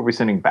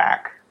sending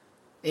back?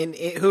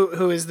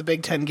 Who is the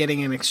Big Ten getting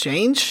in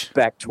exchange?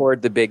 Back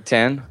toward the Big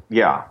Ten.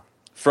 Yeah.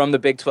 From the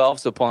Big 12,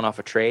 so pulling off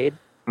a trade.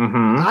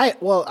 Mm-hmm.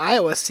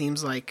 Iowa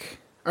seems like,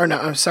 or no,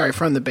 I'm sorry,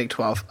 from the Big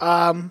 12.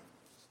 I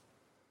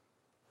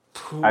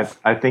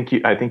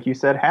think you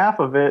said half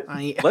of it.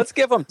 Let's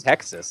give them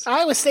Texas.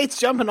 Iowa State's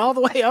jumping all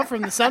the way up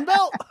from the Sun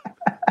Belt.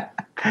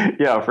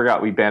 Yeah, I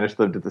forgot we banished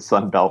them to the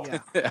Sun Belt.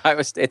 Yeah.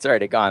 Iowa State's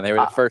already gone. They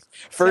were the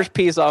first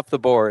piece off the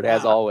board,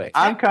 as always.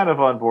 I'm kind of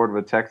on board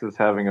with Texas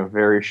having a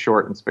very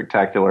short and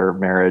spectacular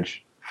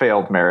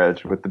failed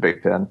marriage with the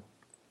Big Ten.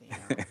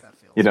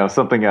 Yeah,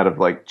 something out of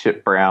like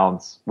Chip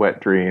Brown's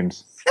Wet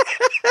Dreams.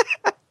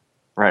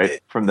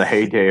 Right, from the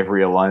heyday of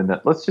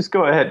realignment. Let's just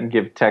go ahead and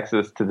give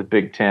Texas to the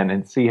Big Ten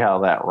and see how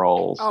that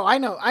rolls. Oh, I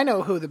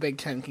know who the Big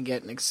Ten can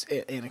get in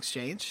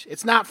exchange.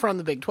 It's not from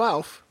the Big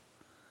 12.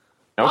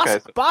 Okay.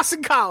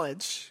 Boston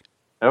College.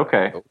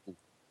 Okay.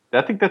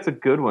 I think that's a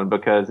good one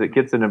because it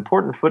gets an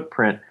important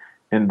footprint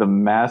in the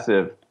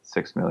massive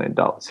 6 million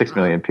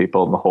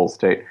people in the whole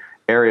state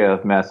area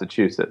of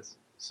Massachusetts.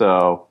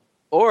 So,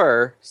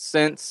 or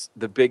since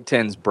the Big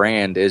Ten's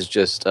brand is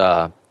just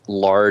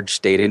large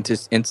state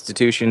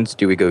institutions,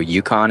 do we go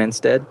UConn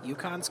instead?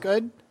 UConn's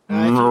good.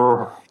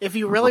 If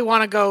you really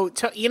want to go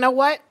to, you know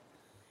what?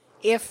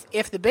 If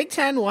the Big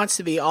Ten wants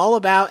to be all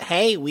about,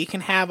 hey, we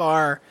can have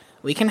our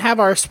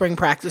spring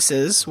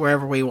practices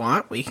wherever we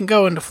want. We can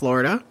go into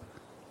Florida.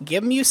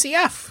 Give them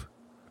UCF.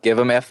 Give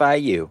them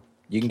FIU.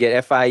 You can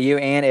get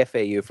FIU and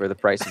FAU for the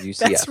price of UCF.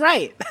 That's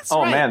right.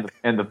 Man,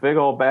 and the big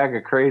old bag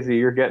of crazy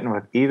you're getting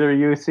with either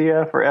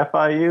UCF or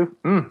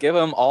FIU? Give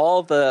them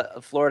all the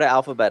Florida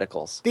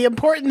alphabeticals. The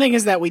important thing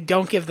is that we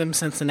don't give them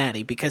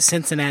Cincinnati because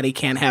Cincinnati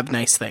can't have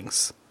nice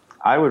things.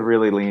 I would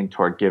really lean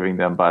toward giving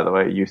them, by the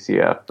way,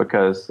 UCF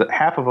because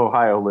half of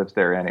Ohio lives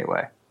there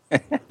anyway.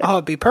 Oh,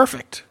 it'd be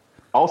perfect.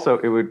 Also,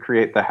 it would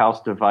create the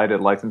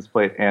house-divided license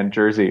plate and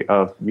jersey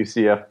of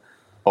UCF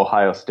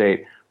Ohio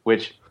State,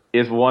 which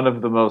is one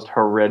of the most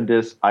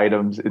horrendous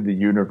items in the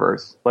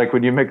universe. Like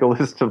when you make a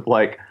list of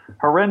like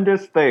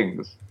horrendous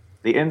things,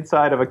 the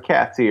inside of a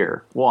cat's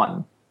ear,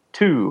 1.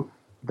 2,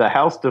 the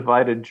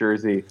house-divided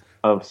jersey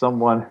of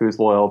someone whose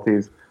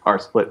loyalties are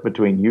split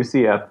between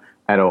UCF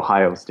and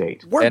Ohio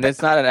State.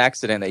 It's not an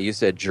accident that you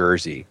said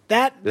jersey.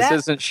 This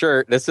isn't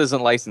shirt. This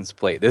isn't license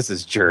plate. This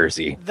is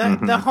jersey.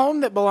 The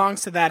home that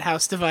belongs to that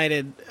house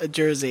divided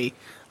jersey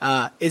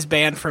is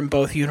banned from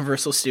both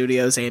Universal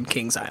Studios and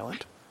Kings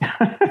Island.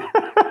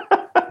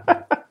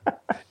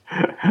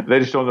 They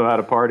just don't know how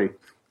to party.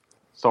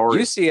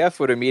 Sorry. UCF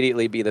would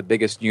immediately be the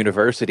biggest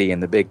university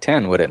in the Big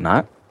Ten, would it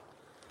not?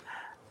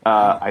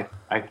 I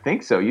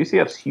think so.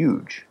 UCF's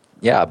huge.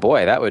 Yeah,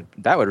 boy, that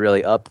would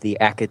really up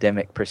the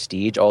academic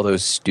prestige. All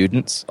those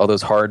students, all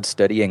those hard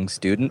studying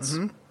students.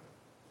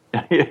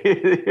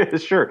 Mm-hmm.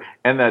 Sure,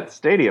 and that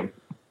stadium.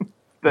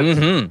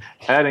 That's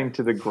adding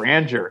to the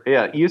grandeur.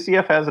 Yeah,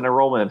 UCF has an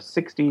enrollment of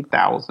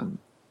 60,000.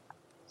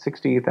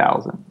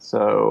 60,000.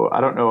 So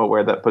I don't know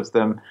where that puts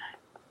them.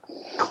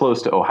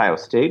 Close to Ohio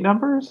State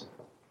numbers?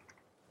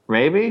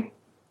 Maybe?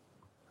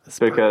 This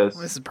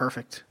is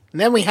perfect. And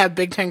then we have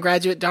Big Ten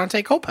graduate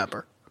Dante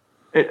Culpepper.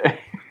 Big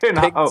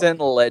Ten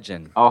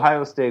legend.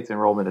 Ohio State's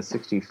enrollment is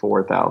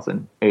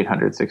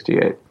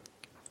 64,868.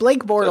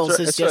 Blake Bortles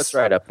is just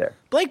right up there.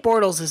 Blake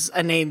Bortles is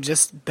a name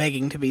just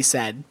begging to be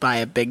said by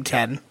a Big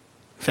Ten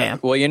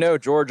fan. Well,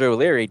 George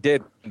O'Leary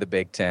did the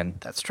Big Ten.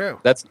 That's true.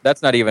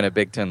 That's not even a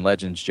Big Ten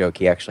Legends joke.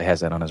 He actually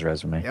has that on his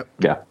resume. Yep.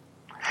 Yeah.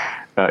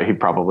 He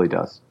probably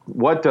does.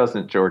 What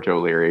doesn't George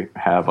O'Leary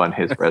have on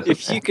his resume?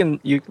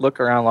 If you look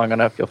around long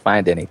enough, you'll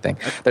find anything.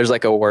 There's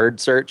like a word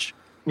search.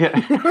 Yeah.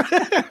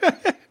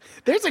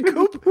 There's a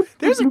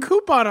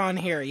coupon on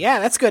here. Yeah,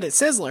 that's good at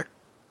Sizzler.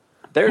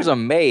 There's a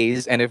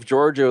maze, and if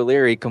George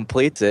O'Leary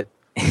completes it,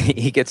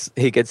 he gets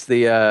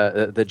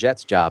the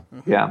Jets job.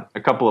 Yeah,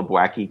 a couple of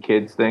wacky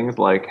kids things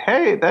like,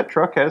 "Hey, that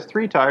truck has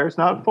 3 tires,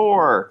 not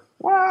 4."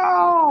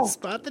 Wow!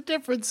 Spot the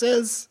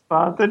differences.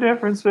 Spot the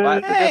differences.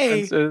 Spot the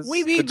Hey, differences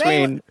we beat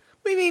between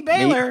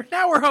Baylor.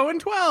 Now we're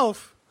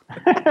 0-12.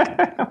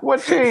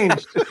 What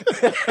changed?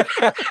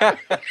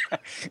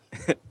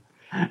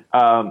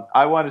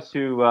 I wanted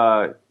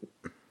to.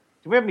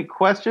 Do we have any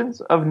questions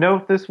of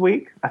note this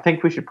week? I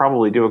think we should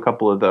probably do a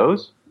couple of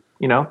those.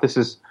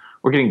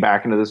 We're getting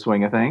back into the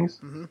swing of things.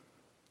 Mm-hmm.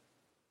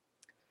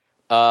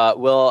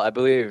 Well, I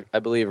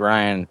believe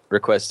Ryan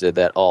requested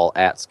that all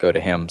ats go to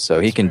him,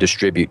 so he can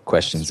distribute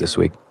questions this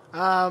week.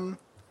 All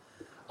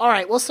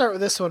right, we'll start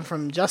with this one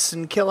from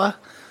Justin Killa.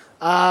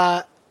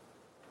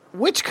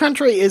 Which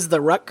country is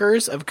the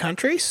Rutgers of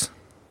countries?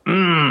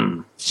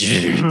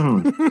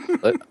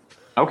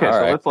 Okay,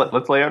 All so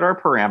let's lay out our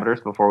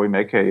parameters before we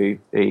make a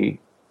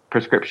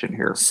prescription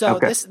here. So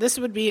okay. this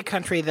would be a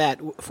country that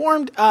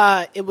formed.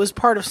 It was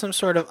part of some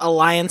sort of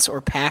alliance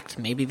or pact,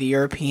 maybe the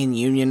European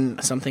Union,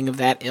 something of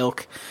that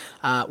ilk,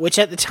 which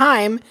at the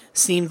time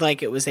seemed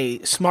like it was a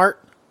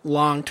smart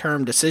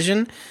long-term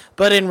decision,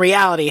 but in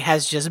reality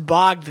has just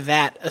bogged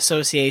that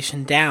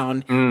association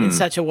down in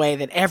such a way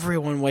that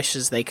everyone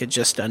wishes they could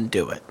just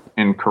undo it.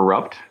 And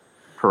corrupt.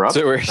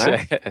 So we're right?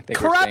 saying, I think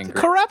we're saying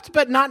Corrupt,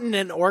 but not in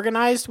an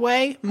organized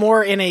way,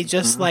 more in a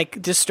just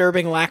like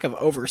disturbing lack of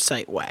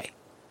oversight way.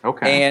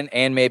 Okay.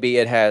 And maybe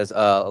it has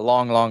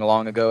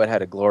long ago it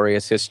had a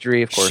glorious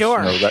history. Of course,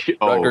 Sure.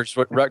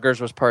 Rutgers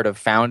was part of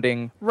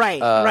founding Right.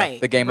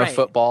 the game of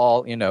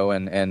football.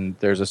 And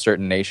there's a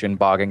certain nation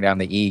bogging down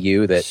the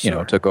EU that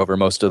took over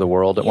most of the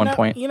world at one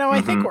point.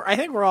 I think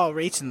we're all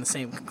reaching the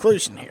same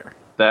conclusion here.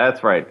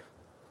 That's right.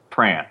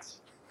 France.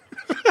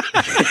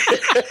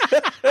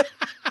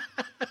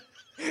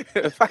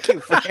 Fuck you,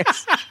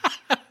 France.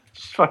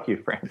 Fuck you,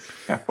 France.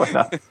 Yeah, why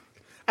not?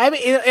 I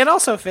mean, it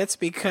also fits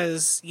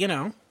because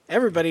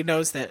everybody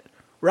knows that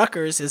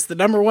Rutgers is the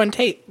number one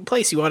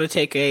place you want to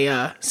take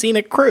a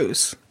scenic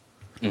cruise.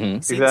 Mm-hmm.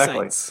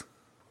 Exactly. Sights.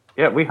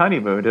 Yeah, we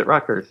honeymooned at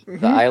Rutgers.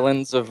 The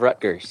islands of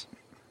Rutgers.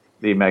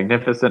 The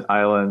magnificent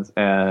islands,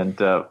 and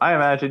I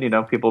imagine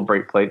people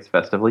break plates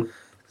festively,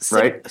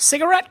 right?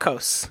 Cigarette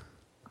coast.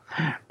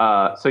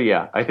 So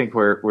yeah, I think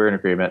we're in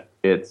agreement.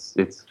 It's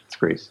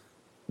Greece.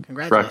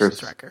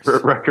 Congratulations, Rutgers.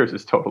 Rutgers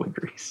is totally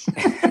Greece.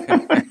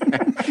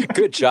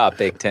 Good job,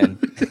 Big Ten.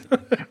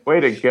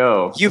 Way to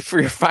go! You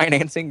for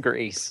financing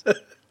Greece. Did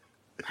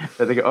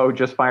they go? Oh,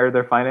 just fired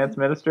their finance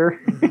minister.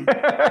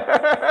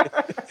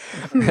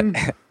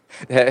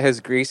 Has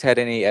Greece had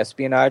any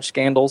espionage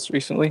scandals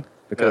recently?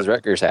 Because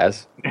Rutgers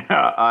has.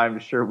 I'm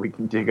sure we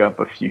can dig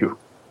up a few.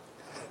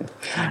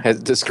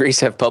 Does Greece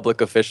have public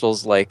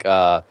officials like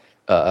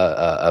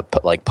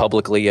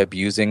publicly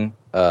abusing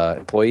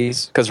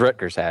employees? Because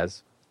Rutgers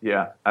has.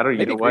 Yeah, I don't.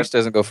 Maybe Greece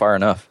doesn't go far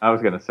enough. I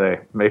was gonna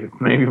say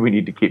maybe we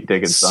need to keep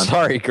digging. Son.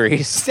 Sorry,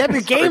 Greece. Step your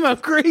game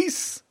up,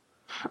 Greece.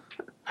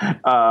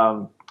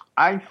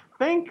 I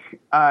think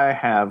I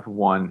have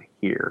one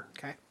here.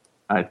 Okay.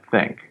 I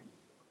think,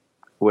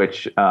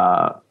 which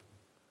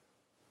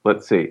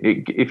let's see.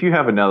 If you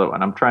have another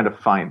one, I'm trying to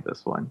find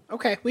this one.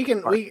 Okay, we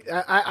can.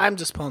 I'm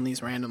just pulling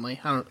these randomly.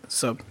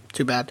 So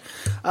too bad.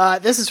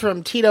 This is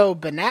from Tito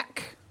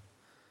Benak.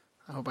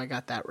 I hope I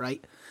got that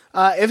right.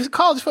 If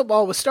college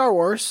football was Star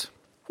Wars,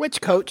 which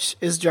coach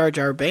is Jar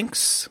Jar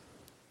Binks?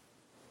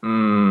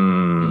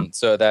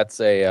 So that's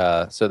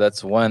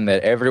one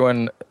that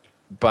everyone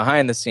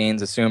behind the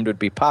scenes assumed would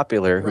be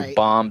popular, who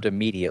bombed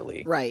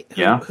immediately. Right.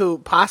 Yeah. Who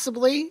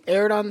possibly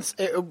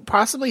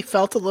possibly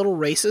felt a little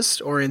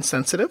racist or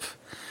insensitive.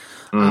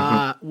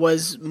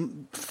 Was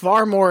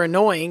far more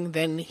annoying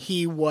than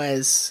he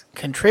was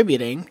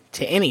contributing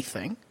to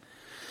anything.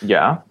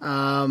 Yeah.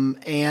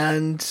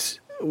 And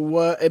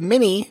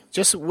many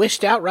just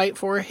wished outright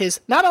for his.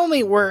 Not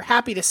only were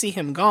happy to see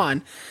him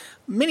gone,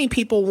 many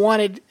people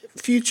wanted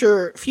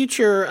future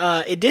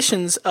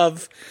editions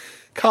of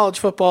college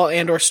football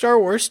and or Star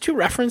Wars to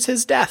reference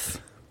his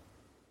death.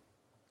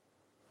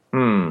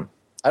 I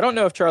don't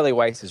know if Charlie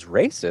Weiss is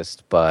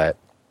racist, but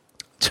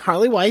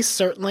Charlie Weiss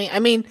certainly. I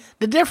mean,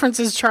 the difference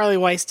is Charlie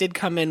Weiss did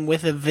come in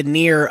with a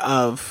veneer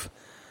of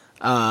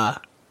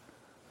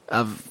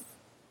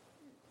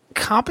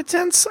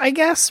competence, I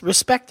guess,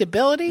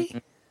 respectability.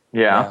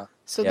 Yeah.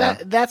 So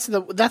that's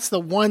the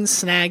one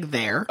snag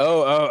there.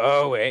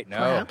 Oh, wait, no,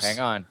 Perhaps. hang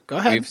on. Go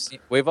ahead.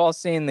 We've all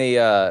seen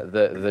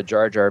the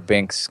Jar Jar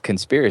Binks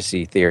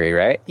conspiracy theory,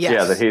 right? Yes.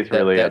 Yeah, that he's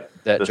really that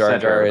the Jar center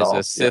Jar of it is all.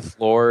 a Sith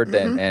Lord,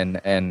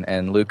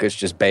 and Lucas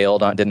just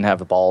bailed on, didn't have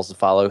the balls to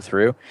follow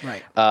through.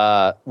 Right.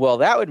 Well,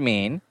 that would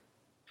mean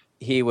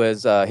he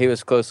was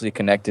closely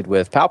connected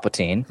with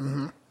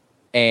Palpatine,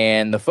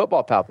 and the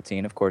football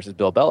Palpatine, of course, is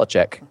Bill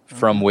Belichick,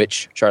 from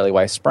which Charlie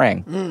Weiss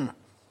sprang.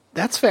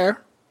 That's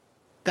fair.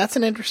 That's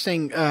an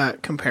interesting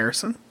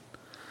comparison.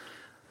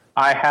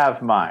 I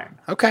have mine.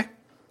 Okay.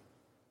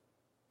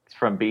 It's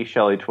from B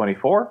Shelley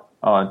 24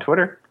 on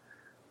Twitter.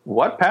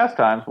 What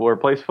pastimes will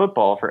replace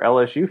football for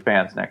LSU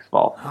fans next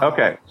fall? Oh.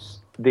 Okay.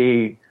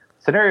 The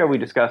scenario we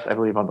discussed, I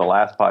believe, on the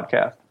last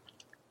podcast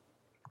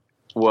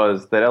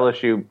was that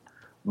LSU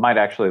might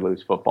actually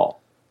lose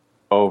football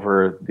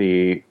over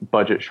the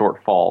budget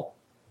shortfall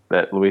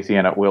that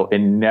Louisiana will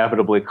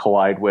inevitably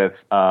collide with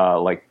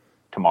like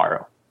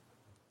tomorrow.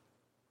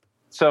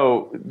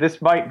 So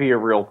this might be a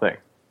real thing.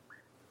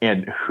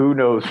 And who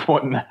knows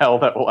what in the hell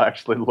that will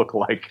actually look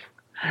like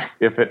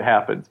if it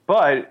happens.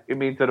 But it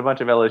means that a bunch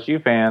of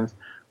LSU fans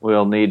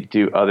will need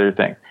to do other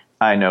things.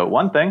 I know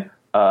one thing.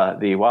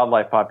 The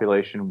wildlife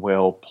population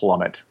will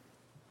plummet.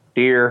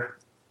 Deer,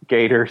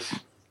 gators,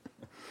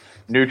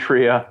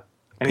 nutria,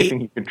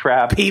 anything you can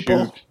trap.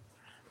 People.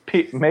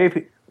 Shoot.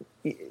 Maybe.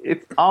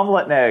 It's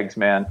omelet and eggs,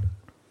 man.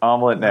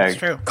 Omelet and eggs.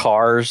 True.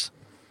 Cars.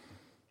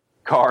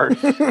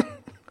 I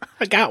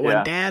got one,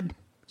 Yeah. Dad.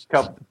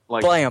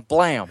 Blam,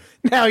 blam.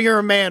 Now you're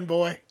a man,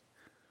 boy.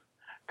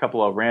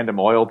 Couple of random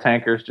oil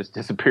tankers just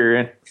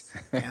disappearing.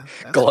 Yeah,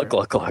 Glug,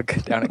 glug,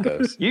 glug. Down it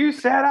goes. You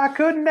said I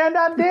couldn't, and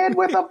I did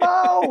with a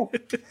bow.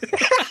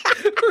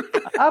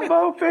 I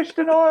bow fished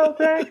an oil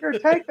tanker.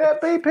 Take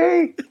that,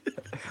 BP.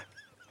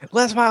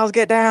 Les Miles,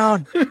 get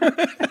down.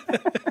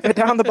 Get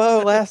down the bow,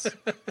 Les.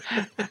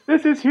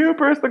 This is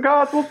hubris. The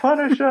gods will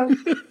punish us.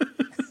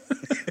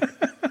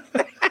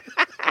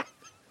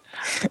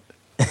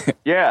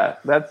 Yeah,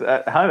 that's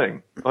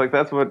hunting. Like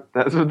that's what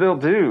they'll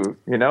do.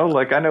 You know,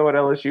 like I know what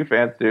LSU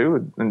fans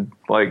do, and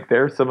like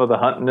they're some of the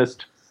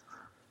huntingest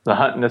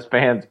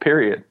fans.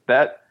 Period.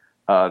 That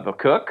they'll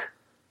cook.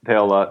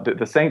 They'll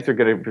the Saints are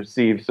going to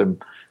receive some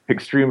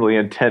extremely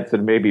intense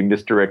and maybe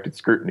misdirected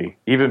scrutiny,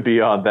 even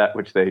beyond that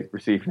which they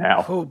receive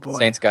now. Oh boy.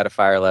 Saints got to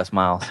fire Les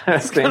Miles.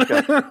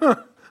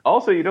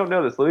 Also, you don't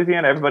know this.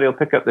 Louisiana, everybody will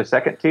pick up their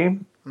second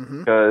team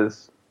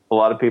because a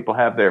lot of people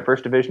have their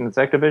first division and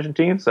second division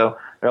teams. So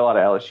there are a lot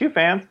of LSU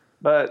fans,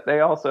 but they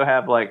also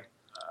have like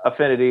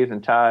affinities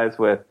and ties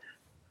with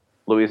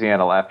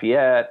Louisiana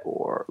Lafayette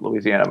or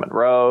Louisiana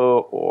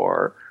Monroe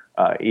or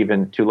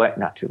even Tulane.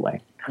 Not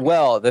Tulane.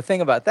 Well, the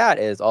thing about that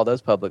is all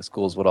those public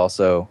schools would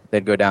also,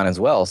 they'd go down as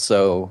well.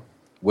 So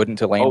wouldn't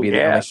Tulane be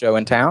the only show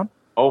in town?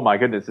 Oh my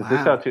goodness! Does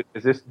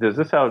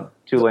this how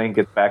Tulane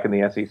gets back in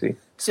the SEC?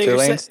 So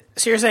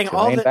you're saying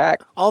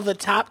all the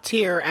top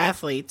tier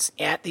athletes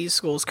at these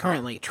schools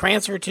currently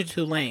transfer to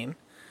Tulane,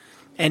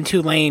 and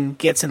Tulane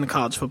gets in the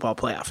college football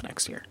playoff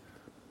next year.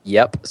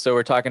 Yep. So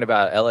we're talking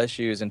about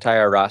LSU's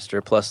entire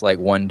roster plus like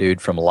one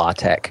dude from La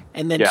Tech.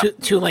 And then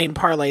Tulane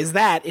parlays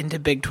that into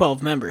Big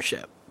 12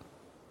 membership.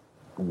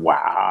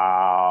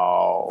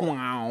 Wow.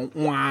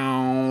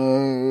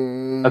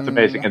 Wow. That's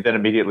amazing. And then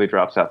immediately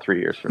drops out 3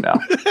 years from now.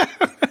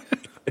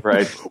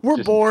 Right.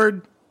 We're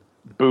bored.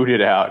 Boot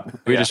it out.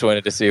 We just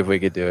wanted to see if we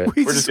could do it.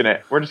 We're just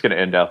gonna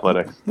end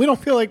athletics. We don't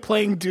feel like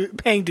paying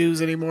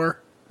dues anymore.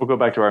 We'll go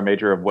back to our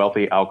major of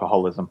wealthy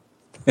alcoholism.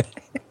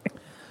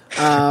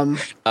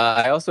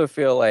 I also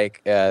feel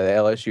like the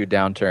LSU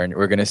downturn,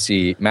 we're going to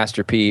see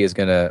Master P is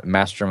going to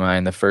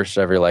mastermind the first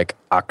ever like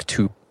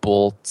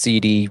octuple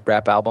CD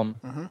rap album.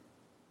 Mm-hmm.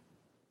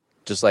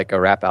 Just like a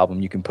rap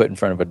album you can put in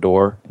front of a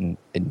door and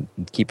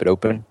keep it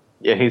open.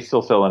 Yeah, he's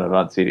still selling it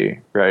on CD,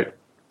 right?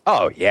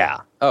 Oh,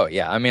 yeah.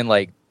 I mean,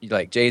 like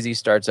Jay-Z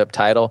starts up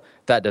Tidal.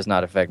 That does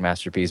not affect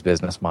Master P's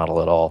business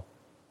model at all.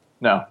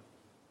 No.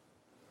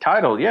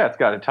 Tidal, yeah, it's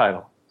got a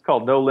title. It's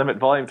called No Limit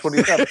Volume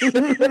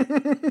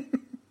 27.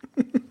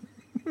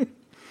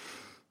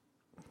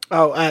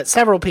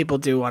 Several people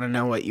do want to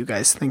know what you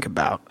guys think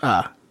about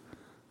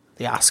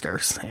the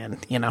Oscars and,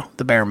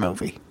 the Bear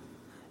movie.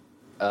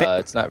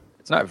 It's not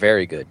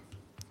very good.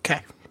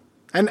 Okay.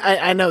 And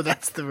I know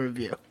that's the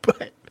review,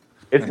 but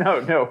it's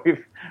no,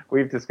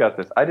 we've discussed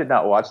this. I did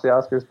not watch the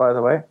Oscars, by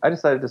the way. I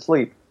decided to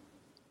sleep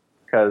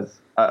because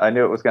I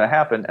knew it was going to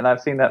happen, and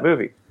I've seen that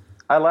movie.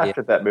 I laughed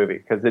at that movie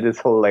because it is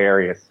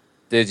hilarious.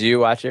 Did you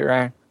watch it,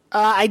 Ryan?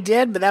 I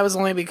did, but that was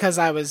only because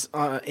I was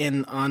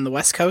on the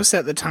West Coast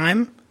at the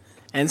time.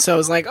 And so I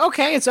was like,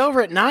 okay, it's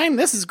over at 9.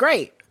 This is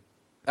great.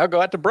 I'll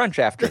go out to brunch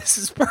after. This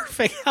is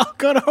perfect. I'll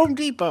go to Home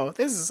Depot.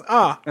 This is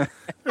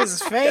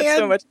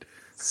fan.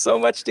 So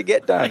much to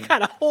get done. I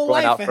got a whole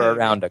Going life out for a ahead.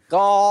 round of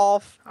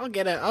golf. I'll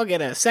get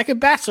a second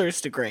bachelor's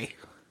degree.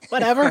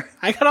 Whatever.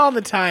 I got all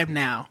the time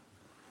now.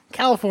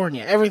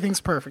 California, everything's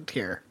perfect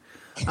here.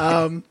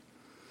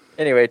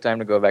 Anyway, time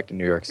to go back to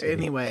New York City.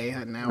 Anyway,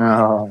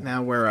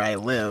 now where I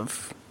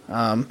live.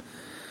 I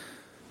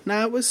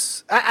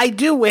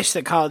do wish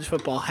that college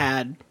football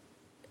had.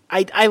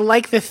 I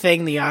like the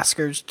thing the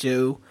Oscars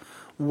do,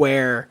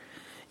 where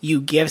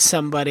you give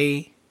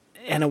somebody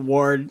an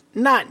award,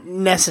 not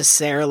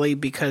necessarily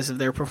because of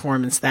their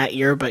performance that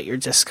year, but you're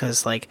just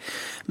because, like,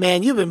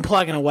 man, you've been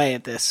plugging away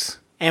at this,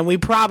 and we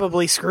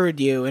probably screwed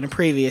you in a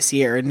previous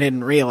year and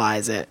didn't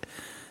realize it.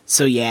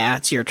 So yeah,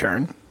 it's your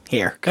turn.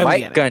 Here, come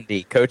Mike get it.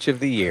 Gundy, Coach of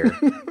the Year.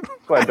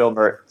 That's why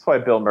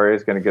Bill Murray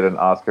is going to get an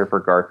Oscar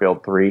for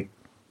Garfield 3.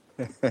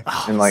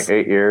 in like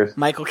 8 years.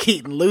 Michael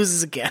Keaton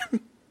loses again.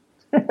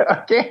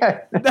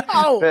 Again.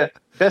 No.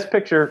 Best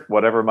picture,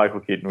 whatever Michael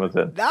Keaton was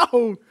in.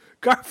 No.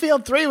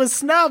 Garfield 3 was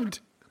snubbed.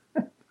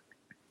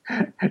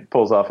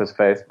 Pulls off his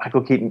face.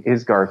 Michael Keaton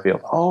is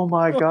Garfield. Oh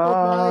my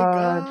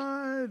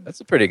god.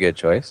 That's a pretty good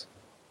choice.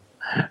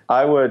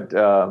 I would.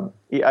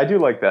 I do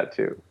like that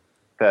too.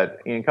 That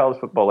in college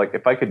football, like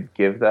if I could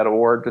give that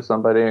award to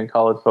somebody in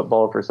college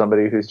football for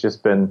somebody who's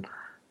just been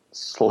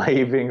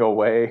slaving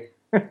away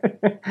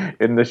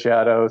in the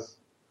shadows,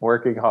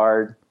 working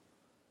hard,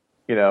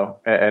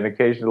 and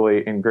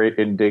occasionally in great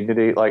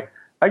indignity. Like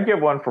I'd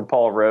give one for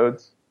Paul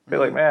Rhodes. Be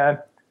like, man,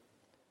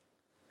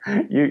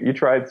 you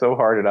tried so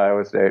hard at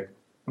Iowa State.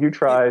 You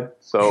tried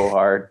so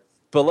hard.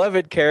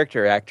 Beloved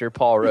character actor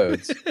Paul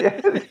Rhodes.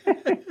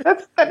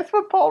 That's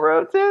what Paul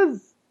Rhodes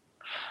is.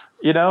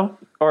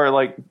 Or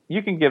like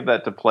you can give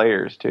that to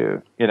players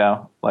too,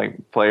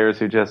 like players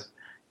who just,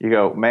 you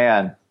go,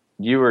 man,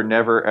 you were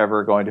never,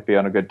 ever going to be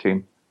on a good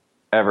team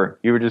ever.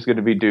 You were just going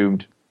to be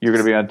doomed. You're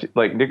going to be on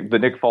like the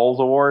Nick Foles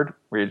award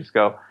where you just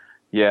go,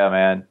 yeah,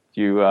 man,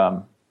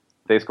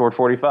 they scored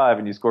 45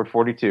 and you scored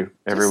 42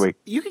 every week.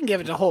 You can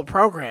give it to whole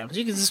programs.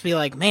 You can just be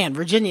like, man,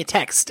 Virginia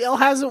Tech still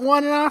hasn't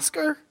won an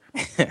Oscar.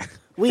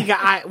 We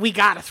got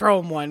to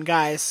throw them one,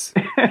 guys.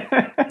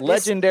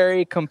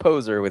 Legendary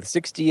composer with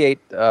 68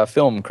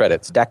 film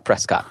credits, Dak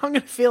Prescott. I'm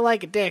going to feel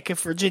like a dick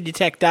if Virginia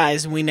Tech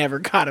dies and we never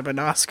got him an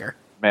Oscar.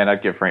 Man,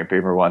 I'd give Frank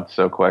Beamer one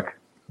so quick.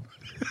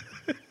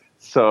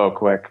 So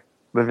quick.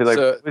 They'd be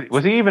like,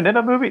 was he even in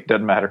a movie?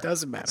 Doesn't matter.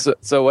 Doesn't matter.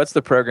 So what's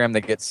the program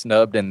that gets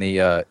snubbed in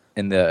the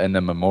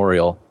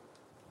memorial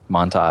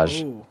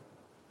montage?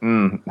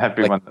 That'd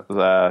be one that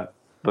was,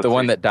 the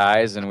one that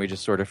dies and we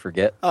just sort of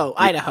forget. Oh,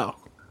 Idaho.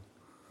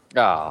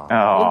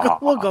 Oh.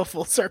 We'll go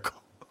full circle.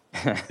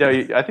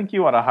 Yeah, I think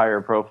you want a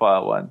higher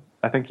profile one.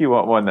 I think you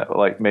want one that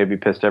like maybe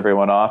pissed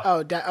everyone off.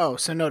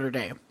 So Notre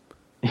Dame.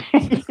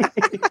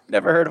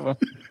 Never heard of them.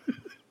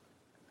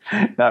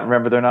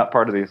 Remember, they're not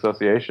part of the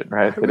association,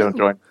 right? They don't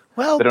join.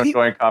 Well, they don't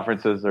join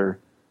conferences or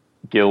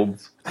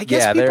guilds. I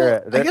guess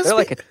they're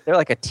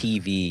like a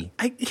TV.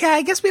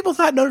 I guess people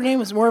thought Notre Dame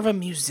was more of a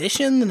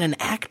musician than an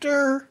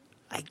actor.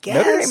 I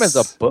guess Notre Dame is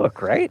a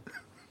book, right?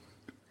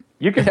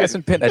 It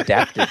hasn't been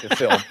adapted to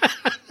film.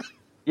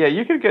 Yeah,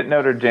 you could get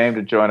Notre Dame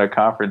to join a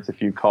conference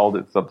if you called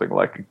it something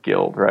like a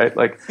guild, right?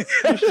 Like,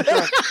 you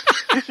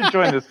should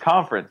join this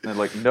conference. And they're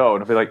like, no.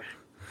 And they'll be like,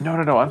 no,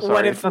 I'm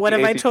sorry. What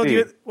if I told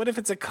you, what if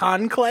it's a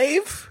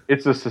conclave?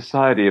 It's a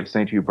Society of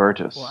St.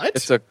 Hubertus. What?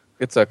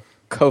 It's a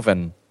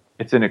coven.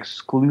 It's an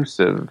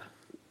exclusive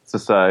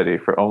society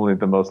for only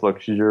the most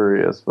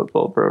luxurious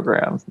football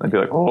programs. And they'd be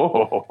like,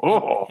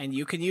 oh. And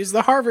you can use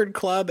the Harvard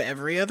Club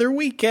every other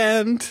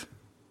weekend.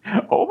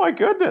 Oh, my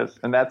goodness.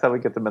 And that's how we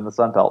get them in the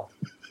Sun Belt.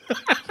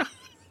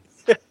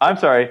 I'm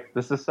sorry, the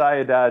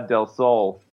Sociedad del Sol